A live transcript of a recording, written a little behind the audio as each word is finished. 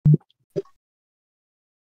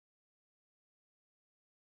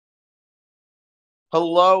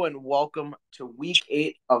Hello and welcome to week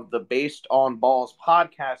 8 of the Based on Balls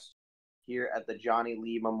podcast here at the Johnny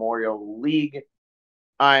Lee Memorial League.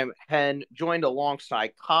 I'm Hen, joined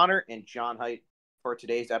alongside Connor and John Height for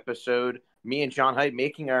today's episode. Me and John Height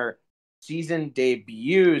making our season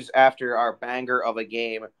debuts after our banger of a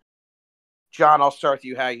game. John, I'll start with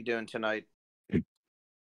you. How you doing tonight?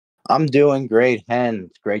 I'm doing great, Hen.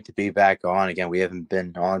 It's great to be back on. Again, we haven't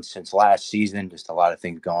been on since last season. Just a lot of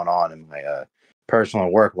things going on in my personal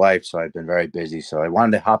and work life, so I've been very busy. So I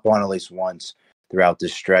wanted to hop on at least once throughout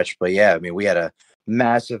this stretch. But yeah, I mean, we had a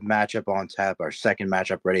massive matchup on tap, our second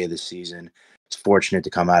matchup ready of the season. It's fortunate to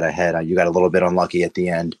come out ahead. You got a little bit unlucky at the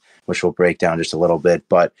end, which we'll break down just a little bit.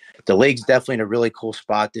 But the league's definitely in a really cool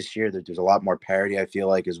spot this year. There's a lot more parity, I feel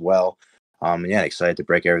like, as well. Yeah, excited to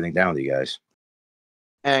break everything down with you guys.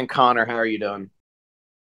 And Connor, how are you doing?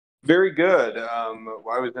 Very good. I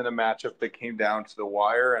was in a matchup that came down to the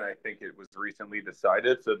wire, and I think it was recently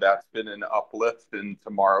decided. So that's been an uplift, and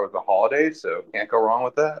tomorrow is a holiday, so can't go wrong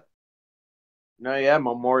with that. No, yeah,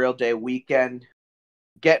 Memorial Day weekend.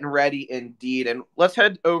 Getting ready indeed. And let's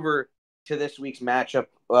head over to this week's matchup.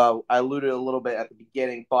 I alluded a little bit at the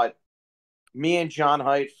beginning, but me and John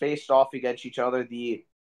Height faced off against each other the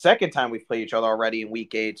second time we've played each other already in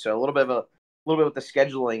week 8. So a little bit with the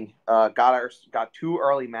scheduling. Got two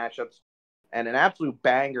early matchups and an absolute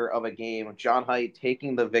banger of a game. John Height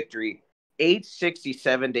taking the victory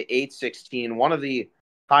 867 to 816. One of the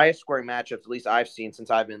highest scoring matchups, at least I've seen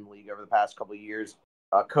since I've been in the league over the past couple of years.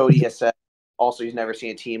 Cody has said also he's never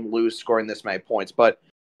seen a team lose scoring this many points. But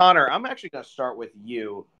Connor, I'm actually going to start with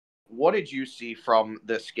you. What did you see from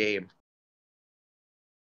this game?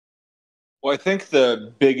 Well, I think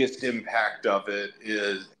the biggest impact of it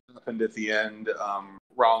is happened at the end.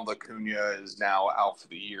 Ronald Acuna is now out for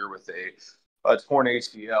the year with a torn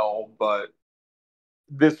ACL, but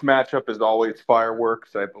this matchup is always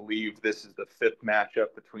fireworks. I believe this is the fifth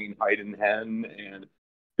matchup between Height and Hen, and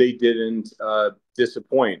they didn't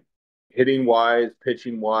disappoint. Hitting wise,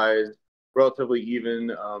 pitching wise, relatively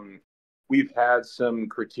even. We've had some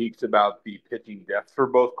critiques about the pitching depth for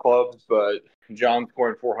both clubs, but John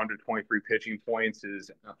scoring 423 pitching points is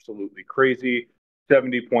absolutely crazy.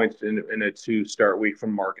 70 points in a two-start week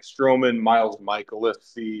from Marcus Stroman. Miles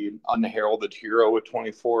Michaelis, the unheralded hero, with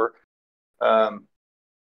 24.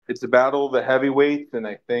 It's a battle of the heavyweights, and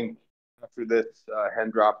I think after this, Hen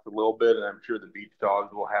drops a little bit, and I'm sure the Beach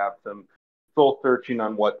Dogs will have some soul searching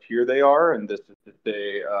on what tier they are, and this is just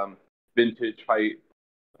a vintage Height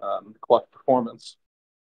clutch performance.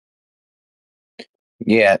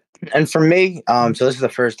 Yeah, and for me, so this is the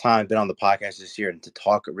first time I've been on the podcast this year and to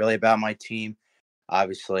talk really about my team.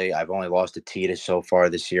 Obviously, I've only lost to Tita so far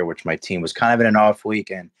this year, which my team was kind of in an off week,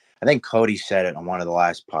 and I think Cody said it on one of the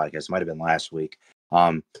last podcasts. It might have been last week.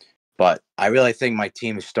 But I really think my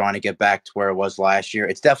team is starting to get back to where it was last year.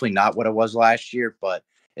 It's definitely not what it was last year, but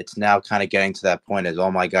it's now kind of getting to that point as all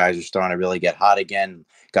my guys are starting to really get hot again.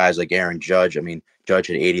 Guys like Aaron Judge. I mean, Judge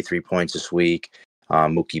had 83 points this week.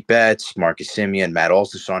 Mookie Betts, Marcus Semien, Matt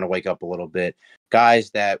also starting to wake up a little bit.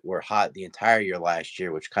 Guys that were hot the entire year last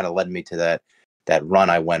year, which kind of led me to that run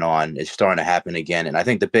I went on, is starting to happen again. And I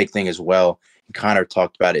think the big thing as well, Connor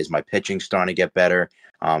talked about it, is my pitching starting to get better.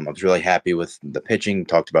 I was really happy with the pitching.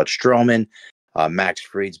 Talked about Stroman. Max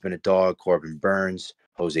Fried's been a dog. Corbin Burns.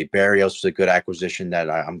 Jose Barrios was a good acquisition that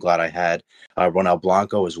I'm glad I had. Ronel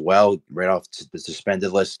Blanco as well, right off the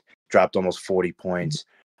suspended list, dropped almost 40 points.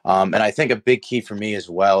 And I think a big key for me as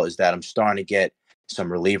well is that I'm starting to get some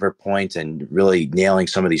reliever points and really nailing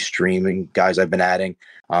some of these streaming guys I've been adding.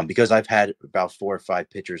 Because I've had about 4 or 5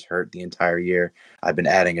 pitchers hurt the entire year, I've been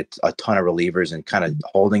adding a ton of relievers and kind of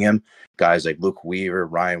holding him. Guys like Luke Weaver,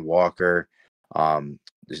 Ryan Walker, I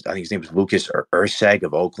think his name is Lucas Urseg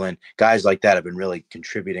of Oakland. Guys like that have been really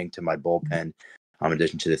contributing to my bullpen, in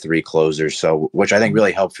addition to the 3 closers. So, which I think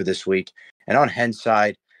really helped for this week. And on Hen's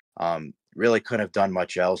side, really couldn't have done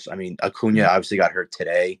much else. I mean, Acuna obviously got hurt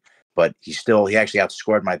today, but he actually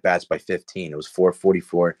outscored my bats by 15. It was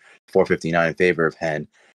 444, 459 in favor of Hen.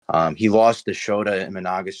 He lost the Shota and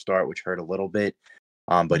Managa start, which hurt a little bit.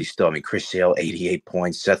 But he's still, I mean, Chris Sale, 88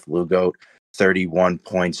 points, Seth Lugo, 31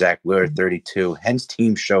 points, Zach Wheeler, 32. Hen's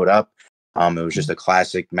team showed up. It was just a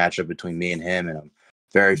classic matchup between me and him, and I'm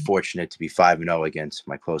very fortunate to be 5-0 against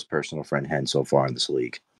my close personal friend Hen so far in this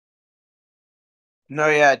league. No,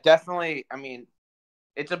 yeah, definitely. I mean,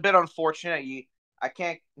 it's a bit unfortunate. I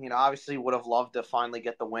can't, obviously would have loved to finally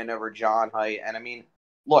get the win over John Height. And I mean,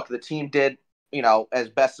 look, the team did, as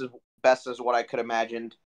best as what I could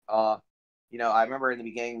imagined. I remember in the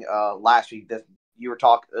beginning last week that you were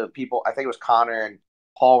talking people. I think it was Connor and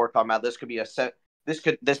Paul were talking about this could be a this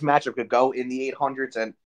matchup could go in the 800s,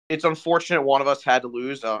 and it's unfortunate one of us had to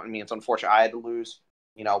lose. It's unfortunate I had to lose.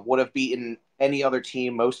 Would have beaten any other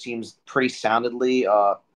team, most teams pretty soundedly.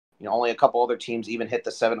 Only a couple other teams even hit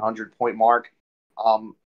the 700 point mark.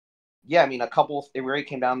 Yeah, it really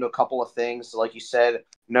came down to a couple of things. Like you said,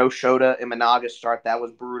 no Shota Imanaga's start. That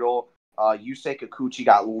was brutal. Yusei Kikuchi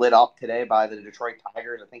got lit up today by the Detroit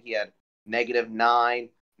Tigers. I think he had -9.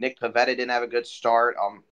 Nick Pivetta didn't have a good start.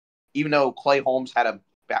 Even though Clay Holmes had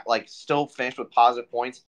still finished with positive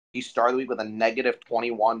points, he started the week with a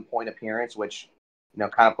 -21 point appearance, which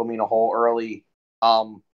kind of put me in a hole early.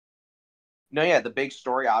 The big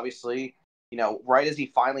story, obviously, right as he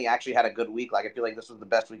finally actually had a good week, I feel like this was the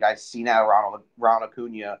best week I've seen out of Ronald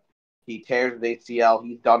Acuna. He tears the ACL.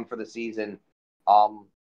 He's done for the season.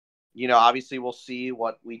 Obviously we'll see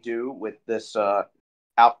what we do with this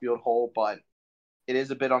outfield hole, but it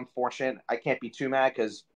is a bit unfortunate. I can't be too mad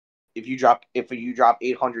because if you drop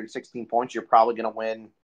 816 points, you're probably going to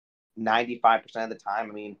win 95% of the time.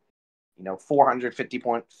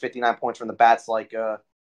 459 points from the bats,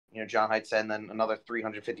 John Height said, and then another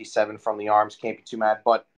 357 from the arms. Can't be too mad.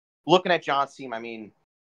 But looking at John's team,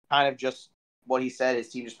 kind of just what he said. His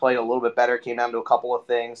team just played a little bit better. Came down to a couple of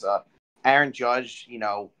things. Aaron Judge,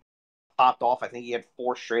 popped off. I think he had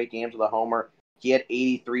 4 straight games with a homer. He had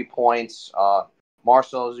 83 points.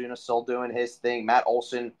 Marcell Ozuna still doing his thing. Matt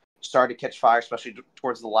Olson started to catch fire, especially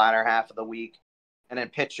towards the latter half of the week. And then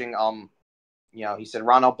pitching, he said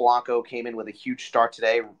Ronald Blanco came in with a huge start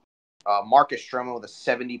today. Marcus Stroman with a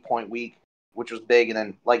 70-point week, which was big. And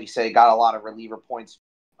then, like you say, got a lot of reliever points.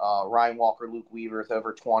 Ryan Walker, Luke Weaver with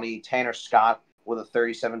over 20. Tanner Scott with a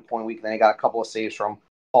 37-point week. Then he got a couple of saves from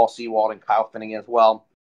Paul Sewald and Kyle Finnegan as well.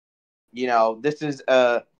 This is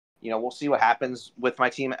we'll see what happens with my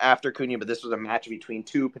team after Cunha, but this was a match between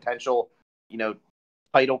two potential,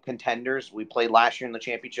 title contenders. We played last year in the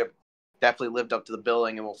championship, definitely lived up to the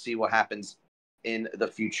billing, and we'll see what happens in the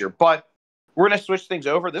future. But we're going to switch things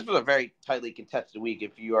over. This was a very tightly contested week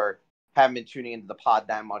if you haven't been tuning into the pod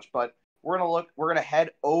that much, but we're going to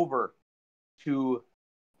head over to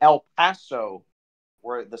El Paso,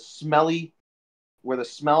 where the smells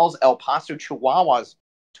El Paso Chihuahuas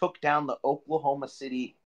took down the Oklahoma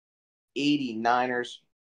City 89ers.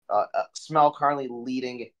 Smell currently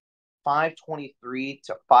leading 523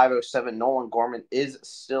 to 507. Nolan Gorman is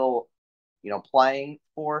still, playing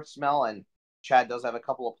for Smell, and Chad does have a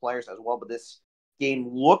couple of players as well, but this game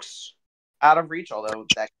looks out of reach, although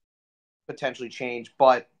that could potentially change.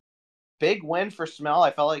 But big win for Smell.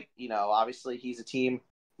 I felt like, obviously he's a team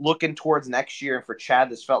looking towards next year, and for Chad,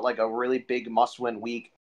 this felt like a really big must-win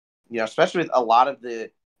week, especially with a lot of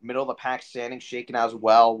the middle of the pack standings shaken as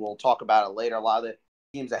well. We'll talk about it later. A lot of the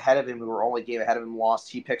teams ahead of him who were only a game ahead of him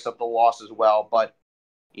lost. He picks up the loss as well. But,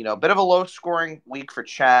 a bit of a low scoring week for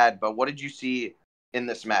Chad. But what did you see in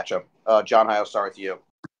this matchup? John, I'll start with you.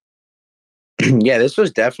 Yeah, this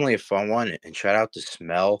was definitely a fun one. And shout out to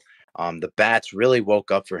Smell. The bats really woke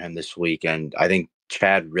up for him this week. And I think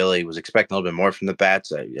Chad really was expecting a little bit more from the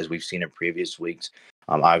bats, as we've seen in previous weeks.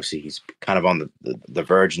 Obviously, he's kind of on the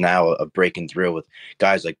verge now of breaking through with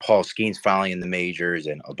guys like Paul Skeens finally in the majors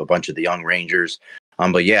and a bunch of the young Rangers.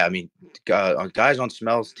 But yeah, guys on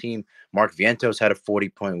Smell's team, Mark Vientos had a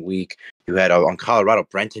 40-point week. You had on Colorado,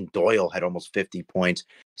 Brenton Doyle had almost 50 points.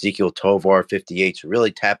 Ezekiel Tovar, 58. So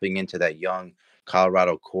really tapping into that young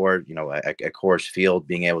Colorado core, at Coors Field,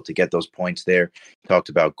 being able to get those points there. Talked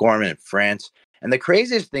about Gorman and France. And the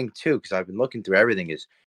craziest thing, too, because I've been looking through everything, is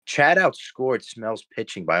Chad outscored Smell's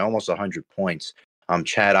pitching by almost 100 points.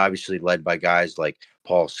 Chad obviously led by guys like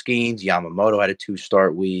Paul Skeens. Yamamoto had a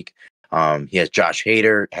 2-start week. He has Josh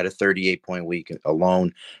Hader, had a 38-point week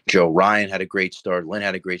alone. Joe Ryan had a great start. Lynn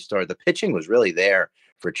had a great start. The pitching was really there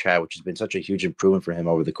for Chad, which has been such a huge improvement for him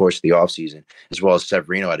over the course of the offseason, as well as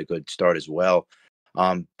Severino had a good start as well.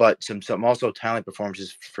 But some also talent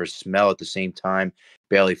performances for Smell at the same time.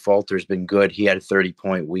 Bailey Falter's been good. He had a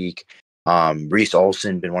 30-point week. Reese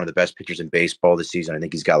Olson been one of the best pitchers in baseball this season. I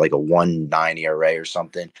think he's got like a 1.9 ERA or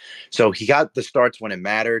something. So he got the starts when it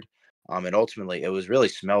mattered. And ultimately, it was really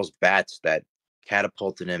Smell's bats that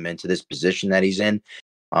catapulted him into this position that he's in.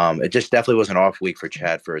 It just definitely was an off week for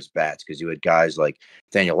Chad for his bats, because you had guys like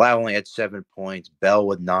Daniel Lau only had 7 points, Bell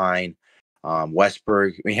with 9,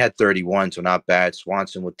 Westberg, he had 31, so not bad.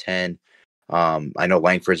 Swanson with 10. I know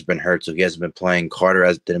Langford's been hurt, so he hasn't been playing.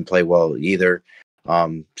 Carter didn't play well either.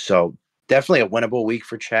 So definitely a winnable week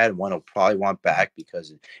for Chad. One he'll probably want back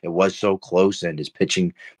because it was so close and his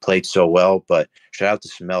pitching played so well. But shout out to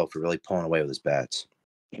Smell for really pulling away with his bats.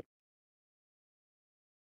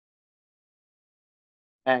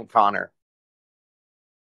 And Connor.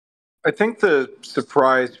 I think the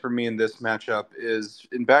surprise for me in this matchup is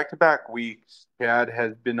in back-to-back weeks, Chad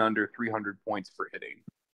has been under 300 points per hitting.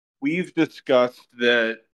 We've discussed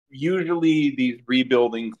that usually these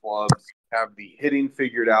rebuilding clubs have the hitting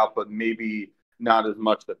figured out, but maybe not as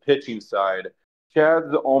much the pitching side.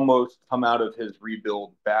 Chad's almost come out of his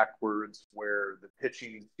rebuild backwards, where the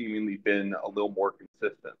pitching seemingly been a little more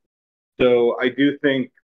consistent. So I do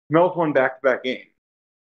think Mel's won back-to-back games.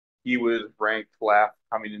 He was ranked last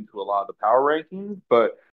coming into a lot of the power rankings,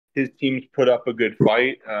 but his teams put up a good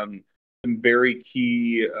fight. Some very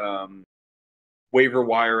key waiver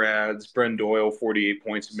wire ads. Bren Doyle, 48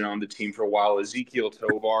 points, has been on the team for a while. Ezekiel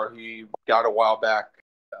Tovar, he got a while back,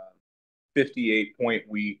 58-point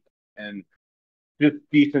week, and just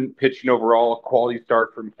decent pitching overall. A quality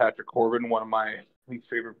start from Patrick Corbin, one of my least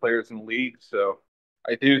favorite players in the league. So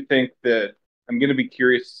I do think that I'm going to be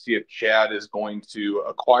curious to see if Chad is going to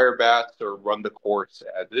acquire bats or run the course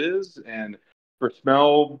as is. And for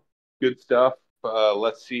Smell, good stuff.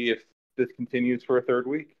 Let's see if this continues for a third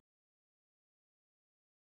week.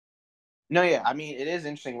 No, yeah, I mean, it is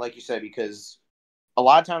interesting, like you said, because a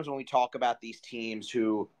lot of times when we talk about these teams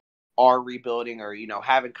who are rebuilding or,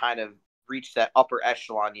 haven't kind of reached that upper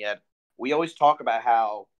echelon yet, we always talk about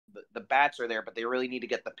how the bats are there, but they really need to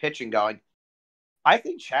get the pitching going. I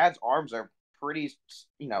think Chad's arms are pretty,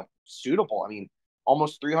 suitable. I mean,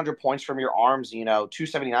 almost 300 points from your arms,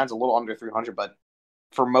 279 is a little under 300, but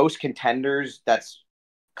for most contenders, that's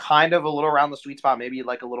kind of a little around the sweet spot, maybe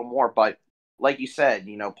like a little more. But like you said,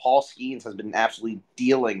 Paul Skeens has been absolutely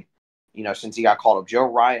dealing, since he got called up. Joe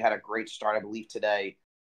Ryan had a great start, I believe, today.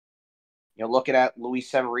 Looking at Luis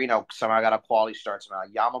Severino, somehow got a quality start somehow.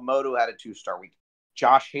 Yamamoto had a 2-star week.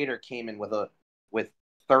 Josh Hader came in with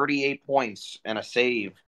 38 points and a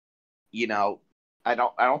save. I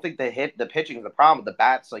don't think the pitching is the problem. The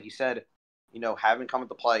bats, like you said, haven't come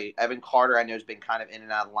into play. Evan Carter, I know, has been kind of in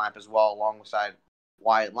and out of the lineup as well, alongside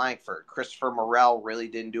Wyatt Langford. Christopher Morel really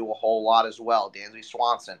didn't do a whole lot as well. Dansby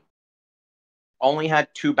Swanson only had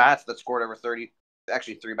 2 bats that scored over 30.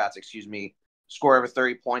 Actually, 3 bats, excuse me, scored over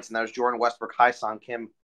 30 points, and that was Jordan Westbrook, Hyson Kim,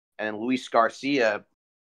 and Luis Garcia.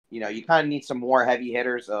 You kind of need some more heavy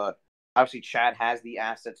hitters. Obviously, Chad has the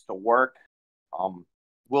assets to work.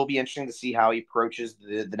 Will be interesting to see how he approaches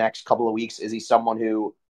the next couple of weeks. Is he someone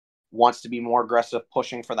who wants to be more aggressive,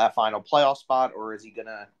 pushing for that final playoff spot, or is he going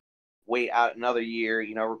to wait out another year,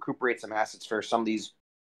 recuperate some assets for some of these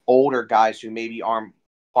older guys who maybe aren't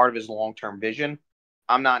part of his long-term vision?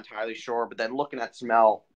 I'm not entirely sure. But then looking at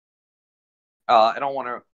Smell, I don't want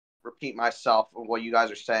to repeat myself of what you guys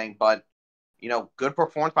are saying, but, good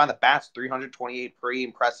performance by the bats, 328, pretty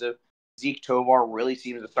impressive. Zeke Tovar really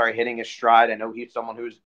seems to start hitting his stride. I know he's someone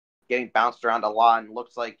who's getting bounced around a lot and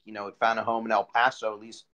looks like, he found a home in El Paso, at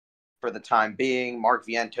least for the time being. Mark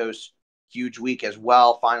Vientos, huge week as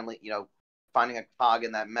well. Finally, finding a cog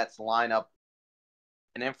in that Mets lineup.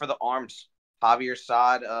 And then for the arms, Javier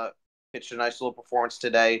Saad pitched a nice little performance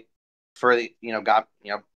today for the,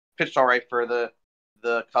 pitched all right for the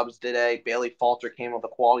Cubs today. Bailey Falter came with a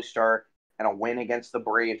quality start and a win against the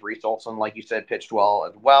Braves. Reese Olson, like you said, pitched well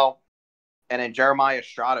as well. And then Jeremiah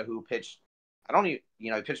Estrada, who pitched, he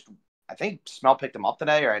pitched, I think Smell picked him up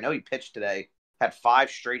today, or I know he pitched today, had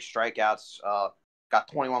 5 straight strikeouts,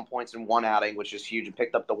 got 21 points in 1 outing, which is huge, and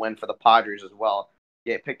picked up the win for the Padres as well.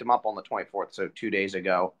 Yeah, picked him up on the 24th, so 2 days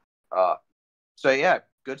ago. So, yeah,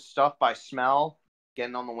 good stuff by Smell,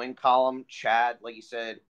 getting on the win column. Chad, like you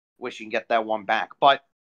said, wish you can get that one back. But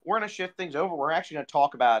we're going to shift things over. We're actually going to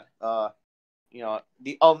talk about, the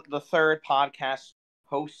third podcast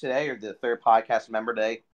host today, or the third podcast member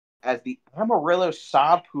today, as the Amarillo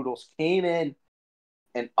Sod Poodles came in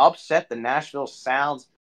and upset the Nashville Sounds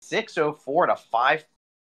 604 to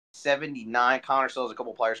 579. Connor still has a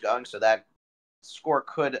couple players going, so that score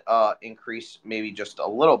could increase maybe just a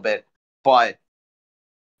little bit. But,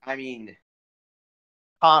 I mean,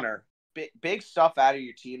 Connor, big stuff out of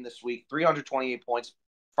your team this week. 328 points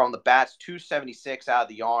from the bats, 276 out of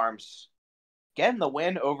the arms. Getting the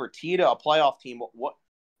win over Tita, a playoff team. What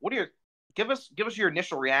are your give us your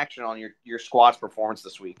initial reaction on your squad's performance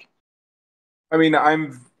this week? I mean,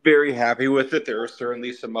 I'm very happy with it. There are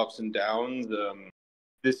certainly some ups and downs.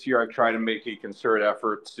 This year, I've tried to make a concerted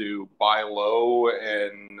effort to buy low,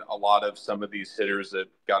 and a lot of some of these hitters that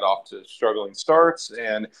got off to struggling starts.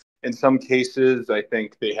 And in some cases, I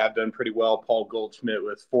think they have done pretty well. Paul Goldschmidt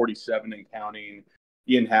with 47 and counting,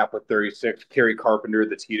 Ian Happ with 36, Kerry Carpenter,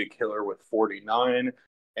 the Tita killer, with 49.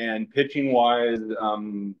 And pitching-wise,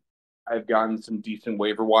 I've gotten some decent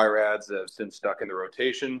waiver wire ads that have since stuck in the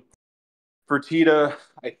rotation. For Tita,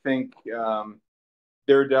 I think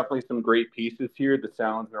there are definitely some great pieces here. The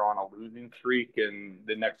Sounds are on a losing streak, and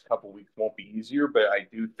the next couple weeks won't be easier. But I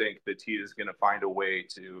do think that Tita is going to find a way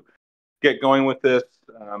to get going with this.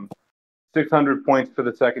 600 points for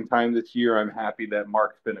the second time this year. I'm happy that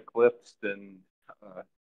Mark's been eclipsed, and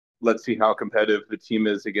let's see how competitive the team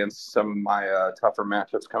is against some of my tougher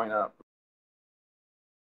matchups coming up.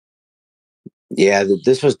 Yeah,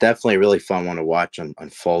 this was definitely a really fun one to watch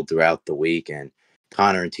unfold throughout the week. And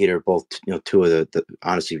Connor and Teeter are both, two of the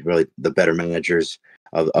honestly really the better managers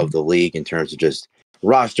of the league in terms of just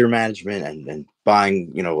roster management and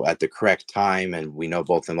buying, at the correct time. And we know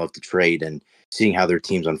both of them love to trade and seeing how their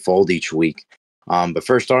teams unfold each week. But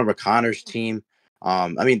first, starting with Connor's team,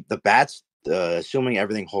 I mean, the bats, assuming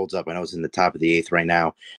everything holds up, I know it's in the top of the eighth right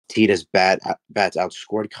now. Tita's bats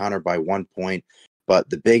outscored Connor by 1 point. But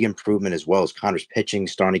the big improvement as well is Connor's pitching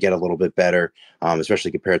starting to get a little bit better,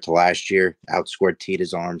 especially compared to last year. Outscored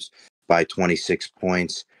Tita's arms by 26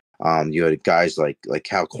 points. You had guys like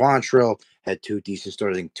Cal Quantrill had two decent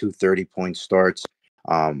starts, I think 2 30-point starts.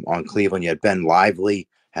 On Cleveland, you had Ben Lively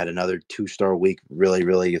had another 2-star week. Really,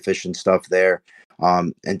 really efficient stuff there.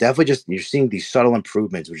 And definitely just you're seeing these subtle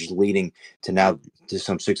improvements, which is leading to now to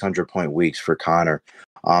some 600-point weeks for Connor.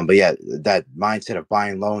 But yeah, that mindset of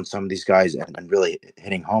buying low in some of these guys and really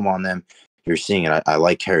hitting home on them, you're seeing it. I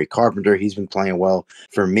like Harry Carpenter. He's been playing well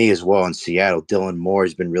for me as well in Seattle. Dylan Moore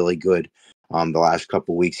has been really good the last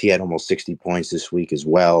couple of weeks. He had almost 60 points this week as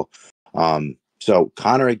well. So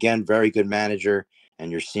Connor, again, very good manager.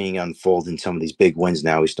 And you're seeing unfold in some of these big wins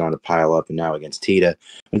now. He's starting to pile up, and now against Tita.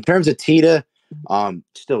 In terms of Tita,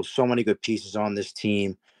 still so many good pieces on this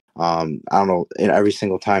team. I don't know. And every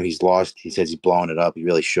single time he's lost, he says he's blowing it up. He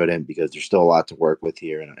really shouldn't because there's still a lot to work with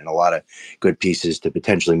here and a lot of good pieces to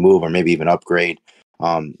potentially move or maybe even upgrade.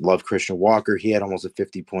 Love Christian Walker. He had almost a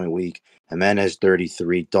 50-point week. Jimenez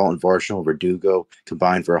 33. Dalton Varsho and Verdugo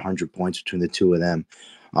combined for 100 points between the two of them.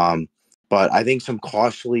 But I think some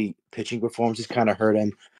costly pitching performances kind of hurt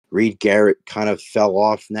him. Reed Garrett kind of fell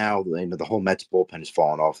off now. The whole Mets bullpen has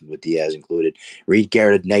fallen off with Diaz included. Reed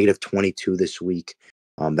Garrett negative 22 this week.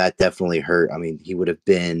 That definitely hurt. I mean, he would have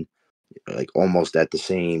been like almost at the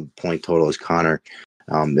same point total as Connor.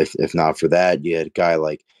 If not for that, you had a guy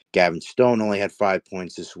like Gavin Stone only had 5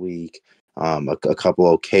 points this week. A couple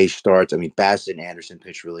okay starts. I mean, Bassett and Anderson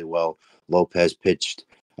pitched really well. Lopez pitched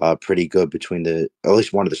pretty good between at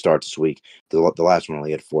least one of the starts this week. The last one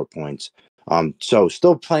only had 4 points. So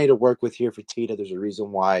still plenty to work with here for Tita. There's a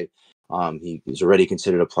reason why he's already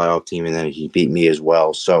considered a playoff team, and then he beat me as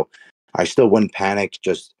well. So I still wouldn't panic.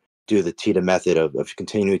 Just do the Tita method of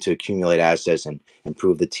continuing to accumulate assets and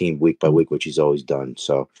improve the team week by week, which he's always done.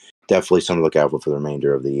 So definitely something to look out for the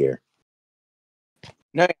remainder of the year.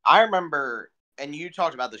 No, I remember, and you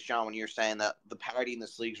talked about this, John, when you were saying that the parity in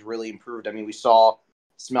this league's really improved. I mean, we saw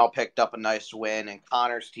Smell picked up a nice win, and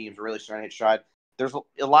Connor's team's really starting to hit stride. There's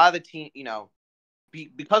a lot of the team,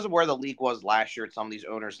 because of where the league was last year, some of these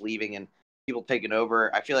owners leaving and people taking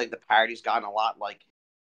over. I feel like the parity's gotten a lot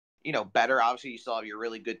better. Obviously, you still have your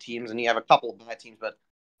really good teams, and you have a couple of bad teams, but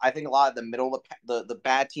I think a lot of the middle of the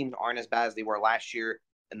bad teams aren't as bad as they were last year,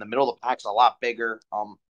 and the middle of the pack's a lot bigger.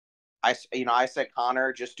 I said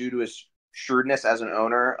Connor just due to his shrewdness as an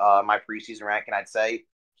owner. My preseason ranking, I'd say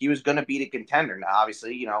he was going to beat a contender. Now,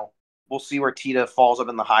 obviously, we'll see where Tita falls up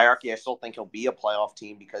in the hierarchy. I still think he'll be a playoff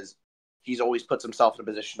team because he's always puts himself in a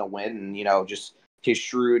position to win, and just his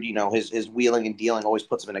shrewd, his wheeling and dealing always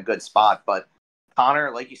puts him in a good spot. But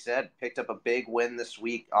Connor, like you said, picked up a big win this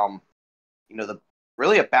week. The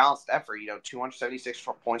really a balanced effort. 276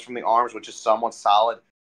 points from the arms, which is somewhat solid.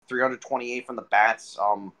 328 from the bats.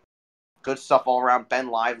 Good stuff all around. Ben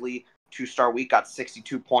Lively, 2-star week, got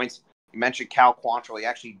 62 points. You mentioned Cal Quantrill. He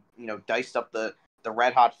actually, diced up the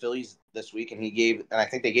red hot Phillies this week, and I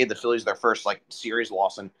think they gave the Phillies their first series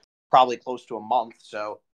loss in probably close to a month.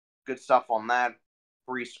 So good stuff on that.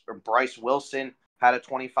 Bryce Wilson had a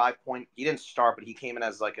 25-point. He didn't start, but he came in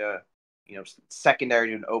as secondary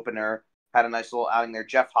to an opener. Had a nice little outing there.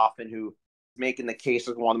 Jeff Hoffman, who making the case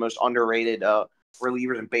as one of the most underrated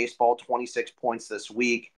relievers in baseball, 26 points this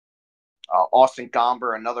week. Austin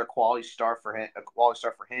Gomber, another quality start for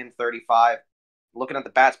him, 35. Looking at the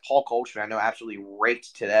bats, Paul Goldschmidt, I know, absolutely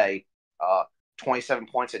raked today. 27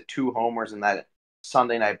 points at 2 homers in that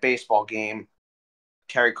Sunday night baseball game.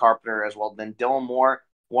 Terry Carpenter as well. Then Dylan Moore,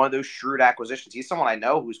 one of those shrewd acquisitions. He's someone I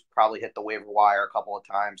know who's probably hit the waiver wire a couple of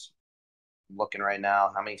times. I'm looking right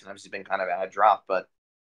now how many times he's been kind of ad drop, but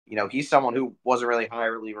he's someone who wasn't really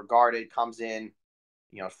highly regarded. Comes in,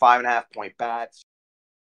 5.5-point bats.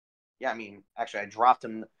 Yeah, I mean, actually, I dropped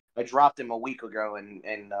him a week ago, and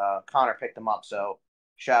Connor picked him up. So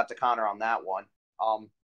shout out to Connor on that one.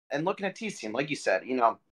 And looking at T's team, like you said,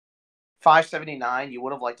 579, you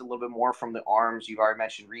would have liked a little bit more from the arms. You've already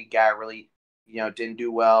mentioned Reed Garrett really, didn't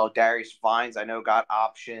do well. Darius Vines, I know, got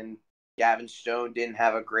option. Gavin Stone didn't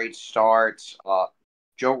have a great start.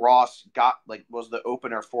 Joe Ross was the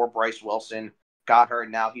opener for Bryce Wilson, got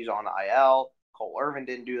hurt. Now he's on IL. Cole Irvin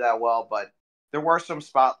didn't do that well, but there were some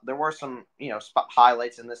spot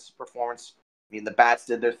highlights in this performance. I mean, the bats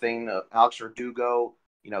did their thing. Alex Verdugo,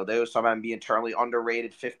 they was someone being internally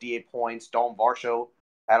underrated, 58 points. Dalton Varsho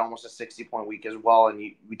had almost a 60-point week as well. And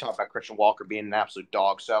we talked about Christian Walker being an absolute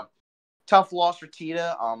dog. So tough loss for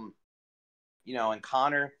Tita. And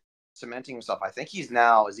Connor cementing himself. I think he's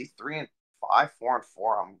now, is he 3-5, 4-4?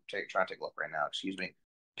 I'm trying to take a look right now. Excuse me.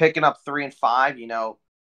 Picking up 3-5.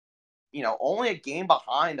 Only a game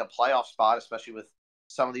behind a playoff spot, especially with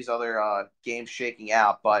some of these other games shaking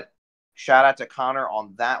out. But shout out to Connor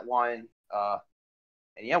on that one.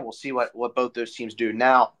 And yeah, we'll see what both those teams do.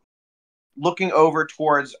 Now, looking over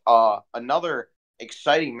towards another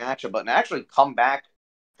exciting matchup, but an actually come back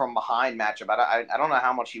from behind matchup. I don't know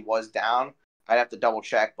how much he was down. I'd have to double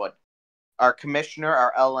check, but our commissioner,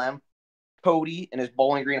 our LM, Cody, and his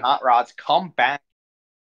Bowling Green Hot Rods come back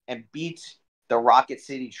and beat the Rocket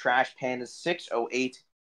City Trash Pandas 608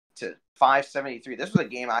 to 573. This was a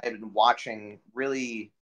game I had been watching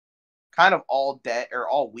really kind of all day or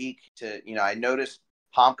all week. I noticed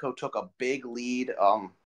Homco took a big lead.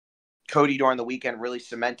 Cody during the weekend really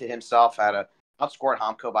cemented himself. Outscored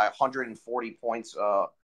Homco by 140 points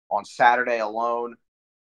on Saturday alone.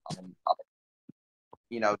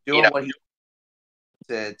 Doing what he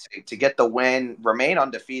to get the win, remain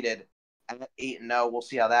undefeated at 8-0. We'll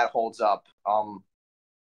see how that holds up.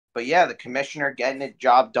 But yeah, the commissioner getting the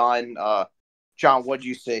job done. John, what'd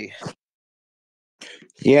you see?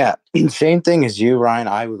 Yeah, same thing as you, Ryan.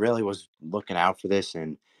 I really was looking out for this,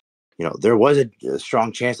 and there was a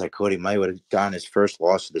strong chance that Cody might would have gotten his first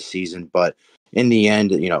loss of the season. But in the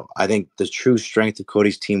end, I think the true strength of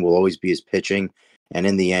Cody's team will always be his pitching. And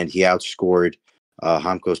in the end, he outscored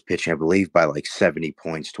Homco's pitching, I believe, by like 70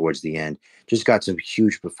 points towards the end. Just got some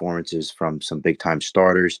huge performances from some big-time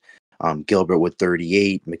starters. Gilbert with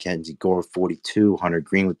 38, Mackenzie Gore 42, Hunter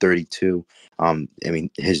Green with 32.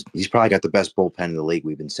 He's probably got the best bullpen in the league.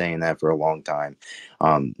 We've been saying that for a long time.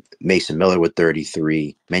 Mason Miller with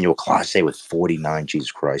 33, Manuel Clase with 49.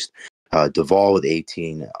 Jesus Christ. Duvall with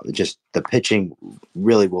 18. Just the pitching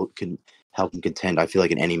really can help him contend, I feel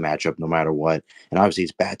like, in any matchup, no matter what. And obviously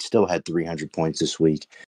his bat still had 300 points this week.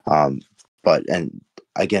 And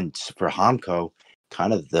again, for Homco,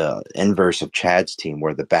 kind of the inverse of Chad's team,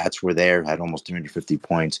 where the bats were there, had almost 350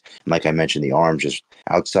 points. And like I mentioned, the arms just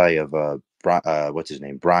outside of what's his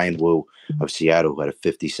name, Brian Wu of Seattle, who had a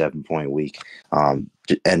 57-point week,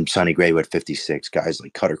 and Sonny Gray who had 56. Guys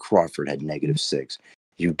like Cutter Crawford had -6.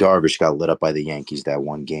 Yu Darvish got lit up by the Yankees that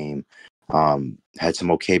one game. Had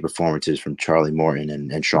some okay performances from Charlie Morton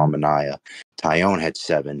and Sean Manaea. Tyone had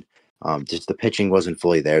 7. Just the pitching wasn't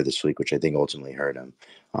fully there this week, which I think ultimately hurt him.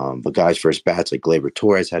 But guys, first bats like Gleyber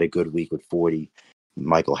Torres had a good week with 40.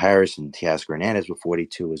 Michael Harris and Teoscar Hernandez with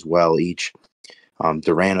 42 as well each.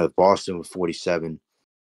 Duran of Boston with 47.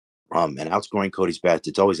 And outscoring Cody's bats,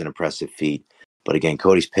 it's always an impressive feat. But again,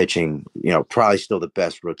 Cody's pitching, probably still the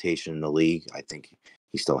best rotation in the league. I think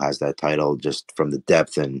he still has that title just from the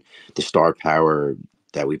depth and the star power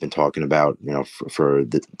that we've been talking about, for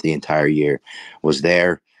the entire year was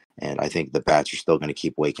there. And I think the bats are still going to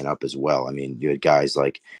keep waking up as well. I mean, you had guys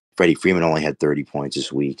like Freddie Freeman only had 30 points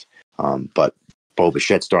this week. But Bo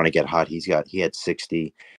Bichette's starting to get hot. He had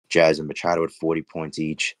 60. Jazz and Machado had 40 points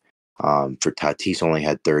each. For Tatis only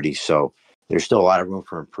had 30. So there's still a lot of room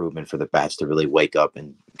for improvement for the bats to really wake up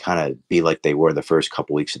and kind of be like they were the first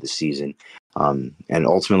couple weeks of the season. And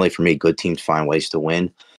ultimately, for me, good teams find ways to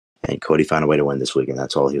win. And Cody found a way to win this week, and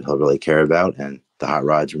that's all he'll really care about. And the Hot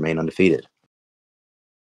Rods remain undefeated.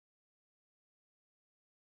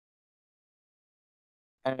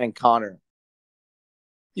 And Connor.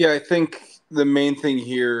 Yeah, I think the main thing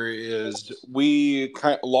here is we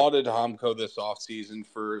kind of lauded Homco this offseason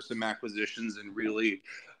for some acquisitions and really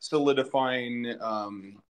solidifying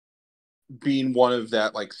being one of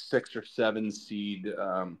that like 6 or 7 seed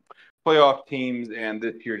playoff teams, and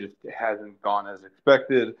this year just hasn't gone as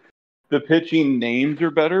expected. The pitching names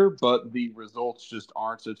are better, but the results just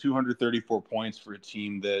aren't. So 234 points for a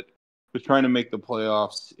team that was trying to make the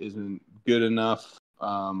playoffs isn't good enough.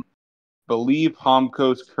 Believe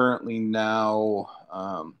Homco's currently now,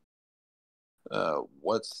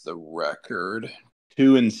 what's the record?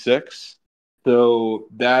 2-6. So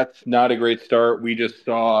that's not a great start. We just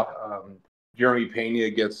saw Jeremy Pena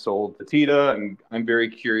get sold to Tita, and I'm very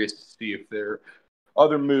curious to see if they're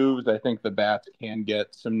other moves, I think the Bats can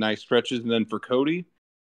get some nice stretches. And then for Cody,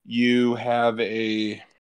 you have a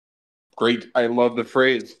great, I love the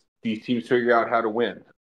phrase, these teams figure out how to win.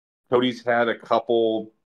 Cody's had a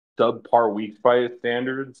couple subpar weeks by his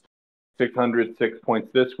standards. 606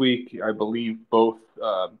 points this week. I believe both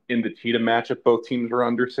in the Tita matchup, both teams were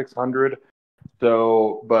under 600.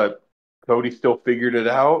 So, but Cody still figured it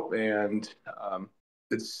out, and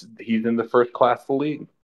he's in the first class of the league.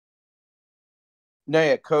 No,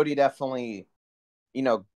 yeah, Cody definitely,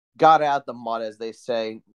 got out the mud, as they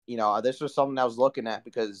say. This was something I was looking at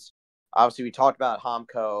because obviously we talked about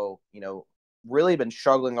Hamko, really been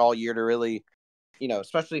struggling all year to really,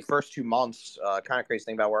 especially first 2 months, kind of crazy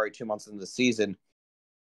thing about we're already 2 months into the season,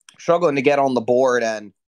 struggling to get on the board.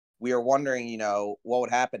 And we were wondering, what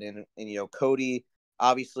would happen. And Cody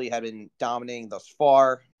obviously had been dominating thus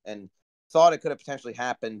far and thought it could have potentially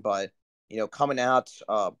happened. But, coming out,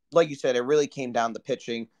 like you said, it really came down to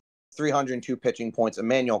pitching. 302 pitching points.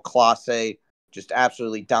 Emmanuel Clase just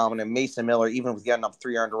absolutely dominant. Mason Miller, even with getting up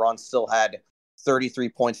 300 runs, still had 33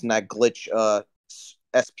 points in that glitch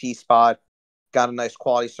SP spot. Got a nice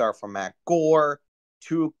quality start from Matt Gore.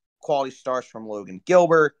 2 quality starts from Logan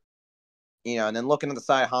Gilbert. And then looking at the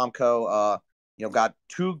side, Hamko, got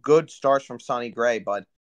 2 good starts from Sonny Gray, but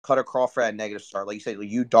Cutter Crawford had a negative start. Like you said,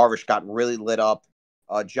 Yu Darvish got really lit up.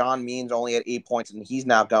 John Means only had 8 points, and he's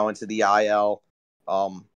now going to the IL.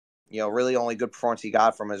 Really only good performance he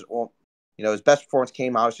got from his best performance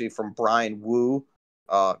came obviously from Brian Wu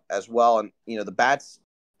as well. And, the Bats,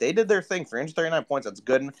 they did their thing. 339 points, that's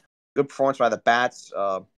good performance by the Bats.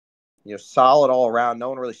 Solid all around. No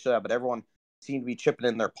one really stood out, but everyone seemed to be chipping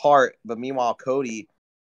in their part. But meanwhile, Cody,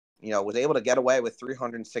 was able to get away with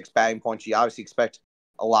 306 batting points. You obviously expect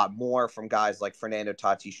a lot more from guys like Fernando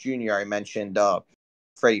Tatis Jr. I mentioned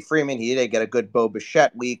Freddie Freeman. He did get a good Bo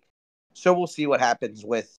Bichette week. So we'll see what happens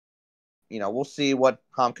with, we'll see what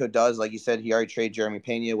Hamko does. Like you said, he already traded Jeremy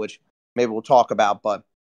Pena, which maybe we'll talk about. But,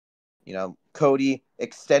 Cody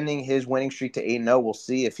extending his winning streak to 8-0. We'll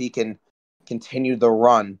see if he can continue the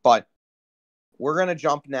run. But we're going to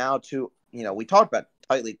jump now to, we talked about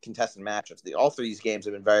tightly contested matchups. All 3 of these games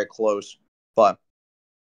have been very close. But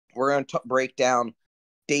we're going to break down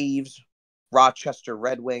Dave's Rochester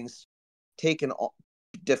Red Wings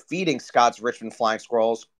defeating Scott's Richmond Flying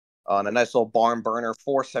Squirrels on a nice little barn burner,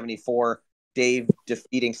 474. Dave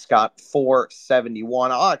defeating Scott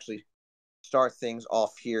 471. I'll actually start things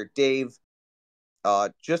off here. Dave,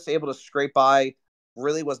 just able to scrape by.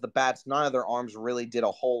 Really was the Bats. None of their arms really did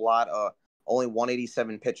a whole lot. Only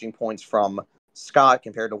 187 pitching points from Scott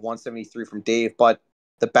compared to 173 from Dave. But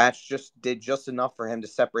the Bats just did just enough for him to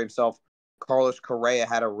separate himself. Carlos Correa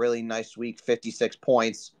had a really nice week, 56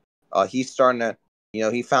 points. He's starting to,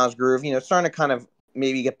 he found his groove. Starting to kind of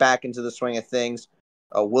maybe get back into the swing of things.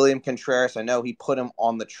 William Contreras, I know he put him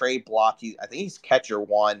on the trade block. I think he's catcher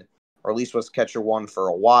 1, or at least was catcher 1 for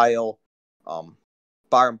a while.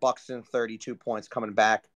 Byron Buxton, 32 points coming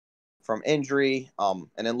back from injury. And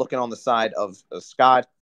then looking on the side of Scott,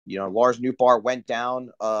 Lars Nootbaar went down,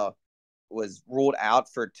 was ruled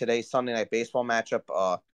out for today's Sunday Night Baseball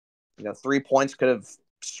matchup. 3 points could have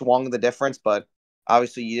swung the difference, but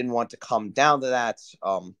obviously you didn't want to come down to that.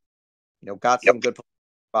 Got some good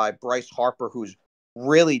by Bryce Harper, who's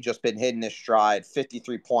really just been hitting his stride,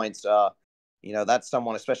 53 points. That's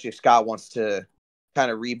someone, especially if Scott wants to kind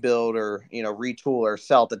of rebuild or, retool or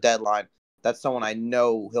sell at the deadline. That's someone I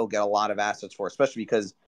know he'll get a lot of assets for, especially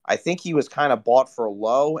because I think he was kind of bought for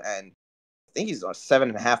low, and I think he's a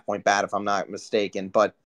 7.5 point bat if I'm not mistaken,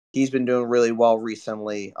 but he's been doing really well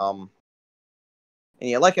recently. And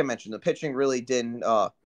yeah, like I mentioned, the pitching really didn't,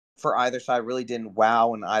 for either side, really didn't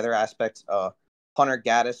wow in either aspect. Hunter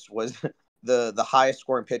Gaddis was the highest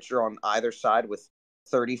scoring pitcher on either side with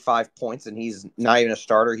 35 points, and he's not even a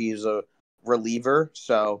starter. He's a reliever.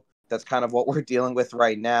 So that's kind of what we're dealing with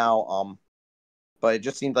right now. But it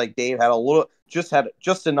just seemed like Dave had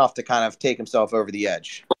just enough to kind of take himself over the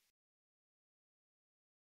edge.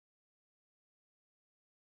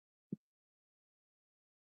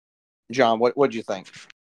 John, what'd you think?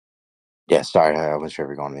 Yeah, sorry, I wasn't sure if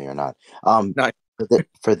you're going to me or not. No.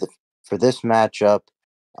 For this matchup,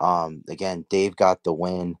 again, Dave got the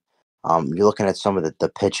win. You're looking at some of the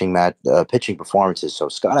pitching performances. So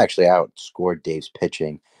Scott actually outscored Dave's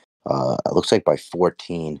pitching. It looks like by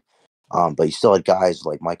 14. But you still had guys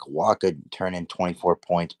like Michael Walker turn in 24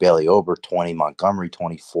 points, Bailey Ober 20, Montgomery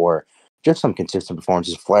 24. Just some consistent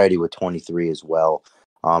performances. Flaherty with 23 as well.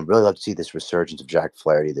 Really love to see this resurgence of Jack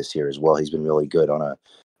Flaherty this year as well. He's been really good on a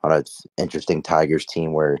interesting Tigers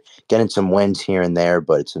team where getting some wins here and there,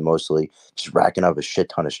 but it's mostly just racking up a shit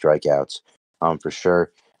ton of strikeouts. for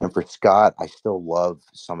sure. And for Scott, I still love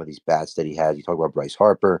some of these bats that he has. You talk about Bryce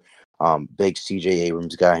Harper, big CJ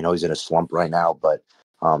Abrams guy. I know he's in a slump right now, but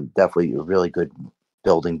definitely a really good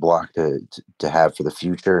building block to have for the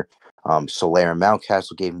future. Soler and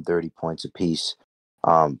Mountcastle gave him 30 points apiece.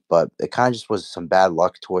 But it kind of just was some bad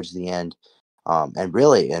luck towards the end. And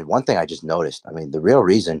one thing I just noticed, I mean, the real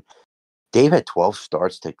reason Dave had 12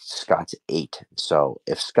 starts to Scott's 8. So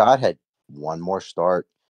if Scott had one more start,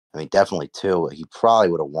 I mean, definitely two, he probably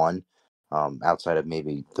would have won. Outside of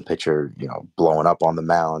maybe the pitcher, blowing up on the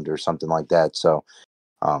mound or something like that. So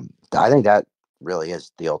I think that really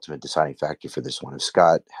is the ultimate deciding factor for this one. If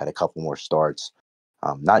Scott had a couple more starts,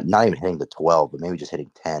 not even hitting the 12, but maybe just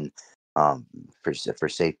hitting 10 for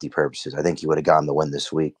safety purposes, I think he would have gotten the win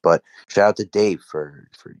this week. But shout out to Dave for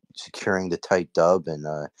securing the tight dub and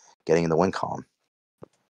getting in the win column.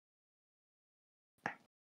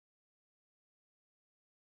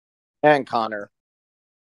 And Connor.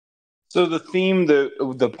 So the theme that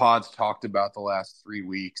the pods talked about the last 3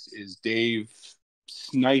 weeks is Dave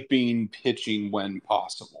sniping pitching when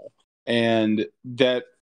possible. And that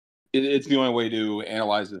it's the only way to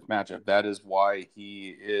analyze this matchup. That is why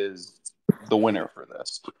he is the winner for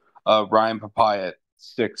this. Ryan Papaya at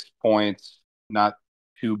 6 points, not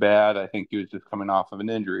too bad. I think he was just coming off of an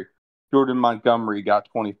injury. Jordan Montgomery got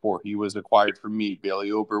 24. He was acquired from me.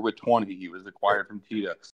 Bailey Ober with 20. He was acquired from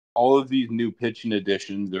Tita. All of these new pitching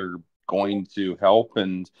additions are going to help,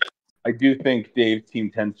 and I do think Dave's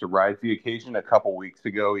team tends to rise to the occasion. A couple weeks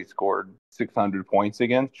ago, he scored 600 points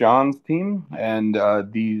against John's team, and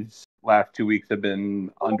these last 2 weeks have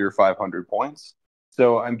been under 500 points.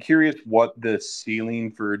 So I'm curious what the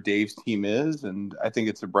ceiling for Dave's team is, and I think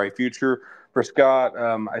it's a bright future. For Scott,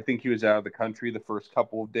 I think he was out of the country the first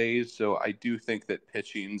couple of days, so I do think that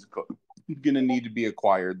pitching's going to need to be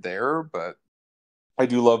acquired there, but I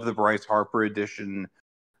do love the Bryce Harper edition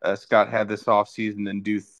Scott had this offseason,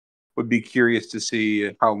 and would be curious to see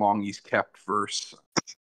how long he's kept versus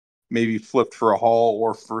maybe flipped for a haul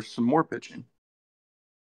or for some more pitching.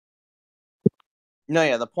 No,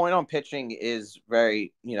 yeah, the point on pitching is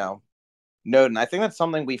very, noted. And I think that's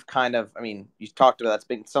something we've you talked about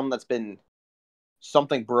that's been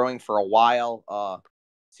something brewing for a while.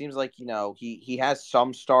 Seems like, he has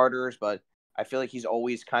some starters, but I feel like he's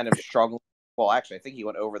always kind of struggling. Well, actually, I think he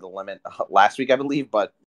went over the limit last week, I believe,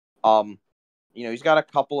 but he's got a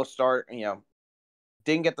couple of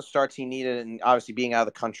didn't get the starts he needed, and obviously being out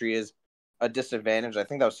of the country is a disadvantage. I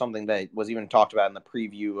think that was something that was even talked about in the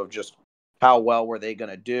preview of just how well were they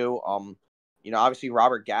going to do. Obviously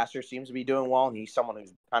Robert Gasser seems to be doing well, and he's someone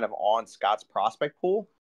who's kind of on Scott's prospect pool.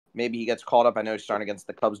 Maybe he gets called up. I know he's starting against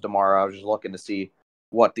the Cubs tomorrow. I was just looking to see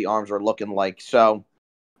what the arms were looking like. So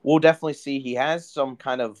we'll definitely see. He has some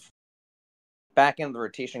kind of back end of the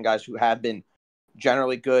rotation guys who have been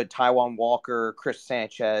generally good. Taijuan Walker, Chris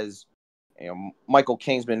Sanchez, Michael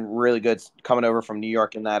King's been really good coming over from New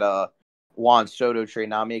York in that Juan Soto trade,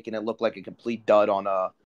 now making it look like a complete dud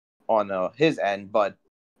on his end, but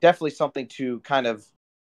definitely something to kind of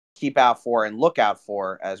keep out for and look out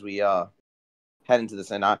for as we head into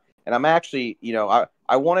this. And I'm actually,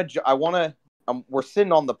 I want to we're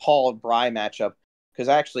sitting on the Paul and Bry matchup because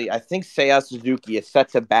actually I think Seiya Suzuki is set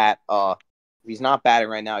to bat. If he's not batting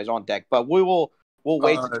right now, he's on deck, but we'll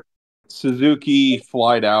wait. Suzuki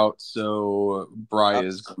flied out, so Bry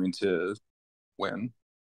is going to win.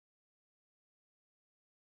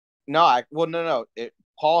 No.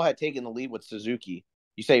 Paul had taken the lead with Suzuki.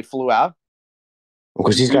 You say he flew out?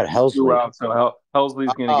 Because he's got Helsley. Out, so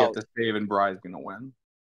Helsley's going to get the save, and Bry's going to win.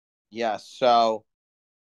 Yeah. So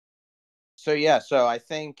I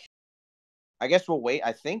guess we'll wait.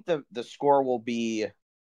 I think the score will be,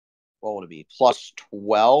 what would it be? Plus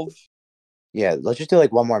 12. Yeah, let's just do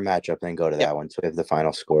like one more matchup, then go to that one. So we have the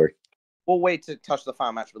final score. We'll wait to touch the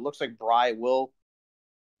final matchup. It looks like Bry will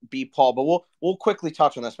beat Paul, but we'll quickly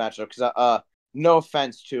touch on this matchup because no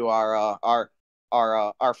offense to our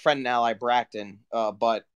friend and ally Bracton,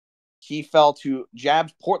 but he fell to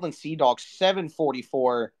Jab's Portland Sea Dogs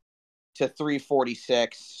 744 to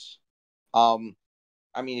 346.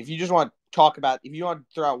 If you just want to if you want to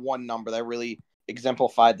throw out one number that really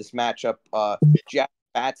exemplified this matchup, Jab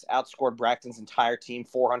Bats outscored Bracton's entire team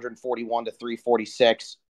 441 to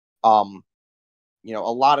 346. A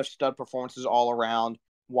lot of stud performances all around.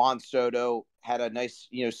 Juan Soto had a nice,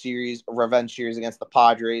 revenge series against the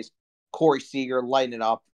Padres. Corey Seager lighting it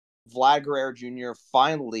up. Vlad Guerrero Jr.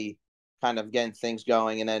 finally kind of getting things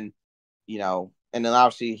going. And then,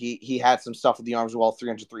 obviously he had some stuff with the arms as well,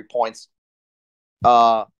 303 points.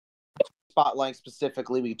 Spotlight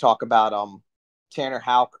specifically, we talk about Tanner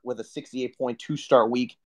Houck with a 68.2 start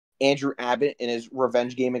week Andrew Abbott in his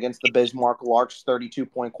revenge game against the Bismarck Larks,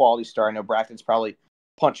 32-point quality start. I know Brackton's probably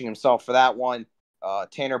punching himself for that one.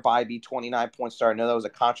 Tanner Bybee, 29-point start. I know that was a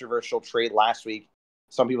controversial trade last week.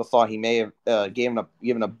 Some people thought he may have given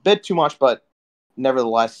a bit too much, but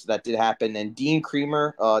nevertheless, that did happen. And Dean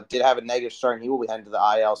Creamer did have a negative start, and he will be heading to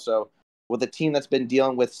the IL. So with a team that's been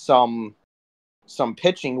dealing with some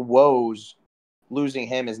pitching woes, losing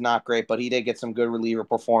him is not great, but he did get some good reliever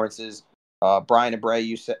performances. Brian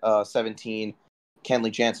Abreu, 17,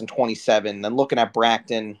 Kenley Jansen, 27. Then looking at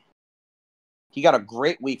Brackton, he got a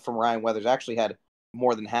great week from Ryan Weathers. Actually had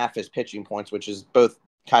more than half his pitching points, which is both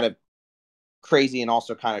kind of crazy and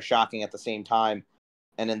also kind of shocking at the same time.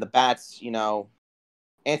 And in the bats,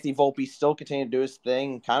 Anthony Volpe still continuing to do his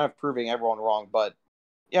thing, kind of proving everyone wrong. But,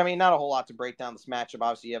 yeah, I mean, not a whole lot to break down this matchup.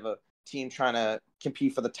 Obviously, you have a team trying to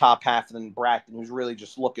compete for the top half, and then Brackton, who's really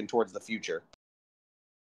just looking towards the future.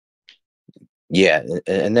 Yeah,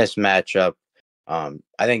 in this matchup, I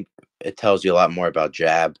think it tells you a lot more about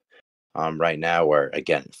Jab right now, where,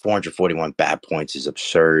 again, 441 bat points is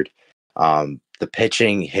absurd. The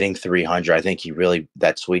pitching, hitting 300, I think he really,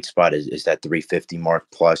 that sweet spot is that 350 mark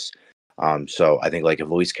plus. So I think, like, if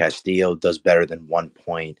Luis Castillo does better than 1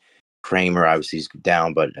 point, Kramer obviously is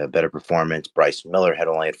down, but a better performance. Bryce Miller had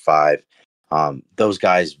only at 5. Those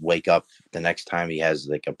guys wake up the next time he has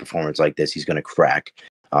like a performance like this, he's going to crack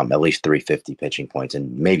at least 350 pitching points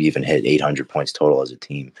and maybe even hit 800 points total as a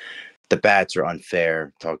team. The bats are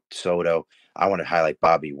unfair. Talk Soto. I want to highlight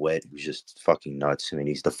Bobby Witt, who's just fucking nuts. I mean,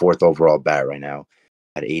 he's the 4th overall bat right now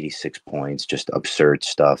at 86 points. Just absurd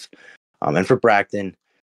stuff. And for Brackton,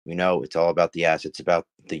 we know it's all about the assets, about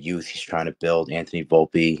the youth he's trying to build. Anthony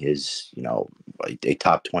Volpe is, a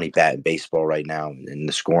top 20 bat in baseball right now in